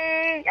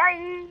 bye!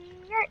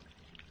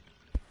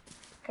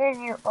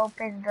 Can you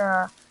open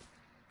the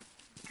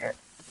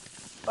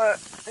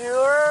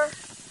mirror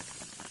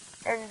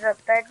in the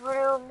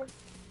bedroom?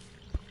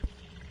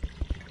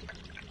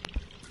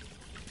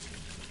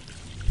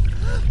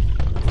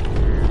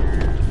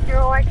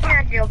 No, I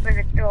can't open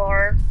the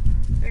door.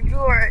 The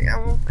door is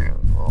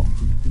unopenable.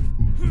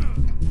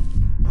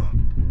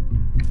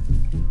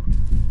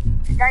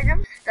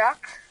 I'm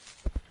stuck.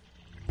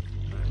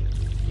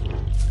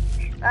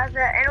 That's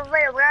the end of the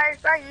video, guys.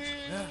 Bye!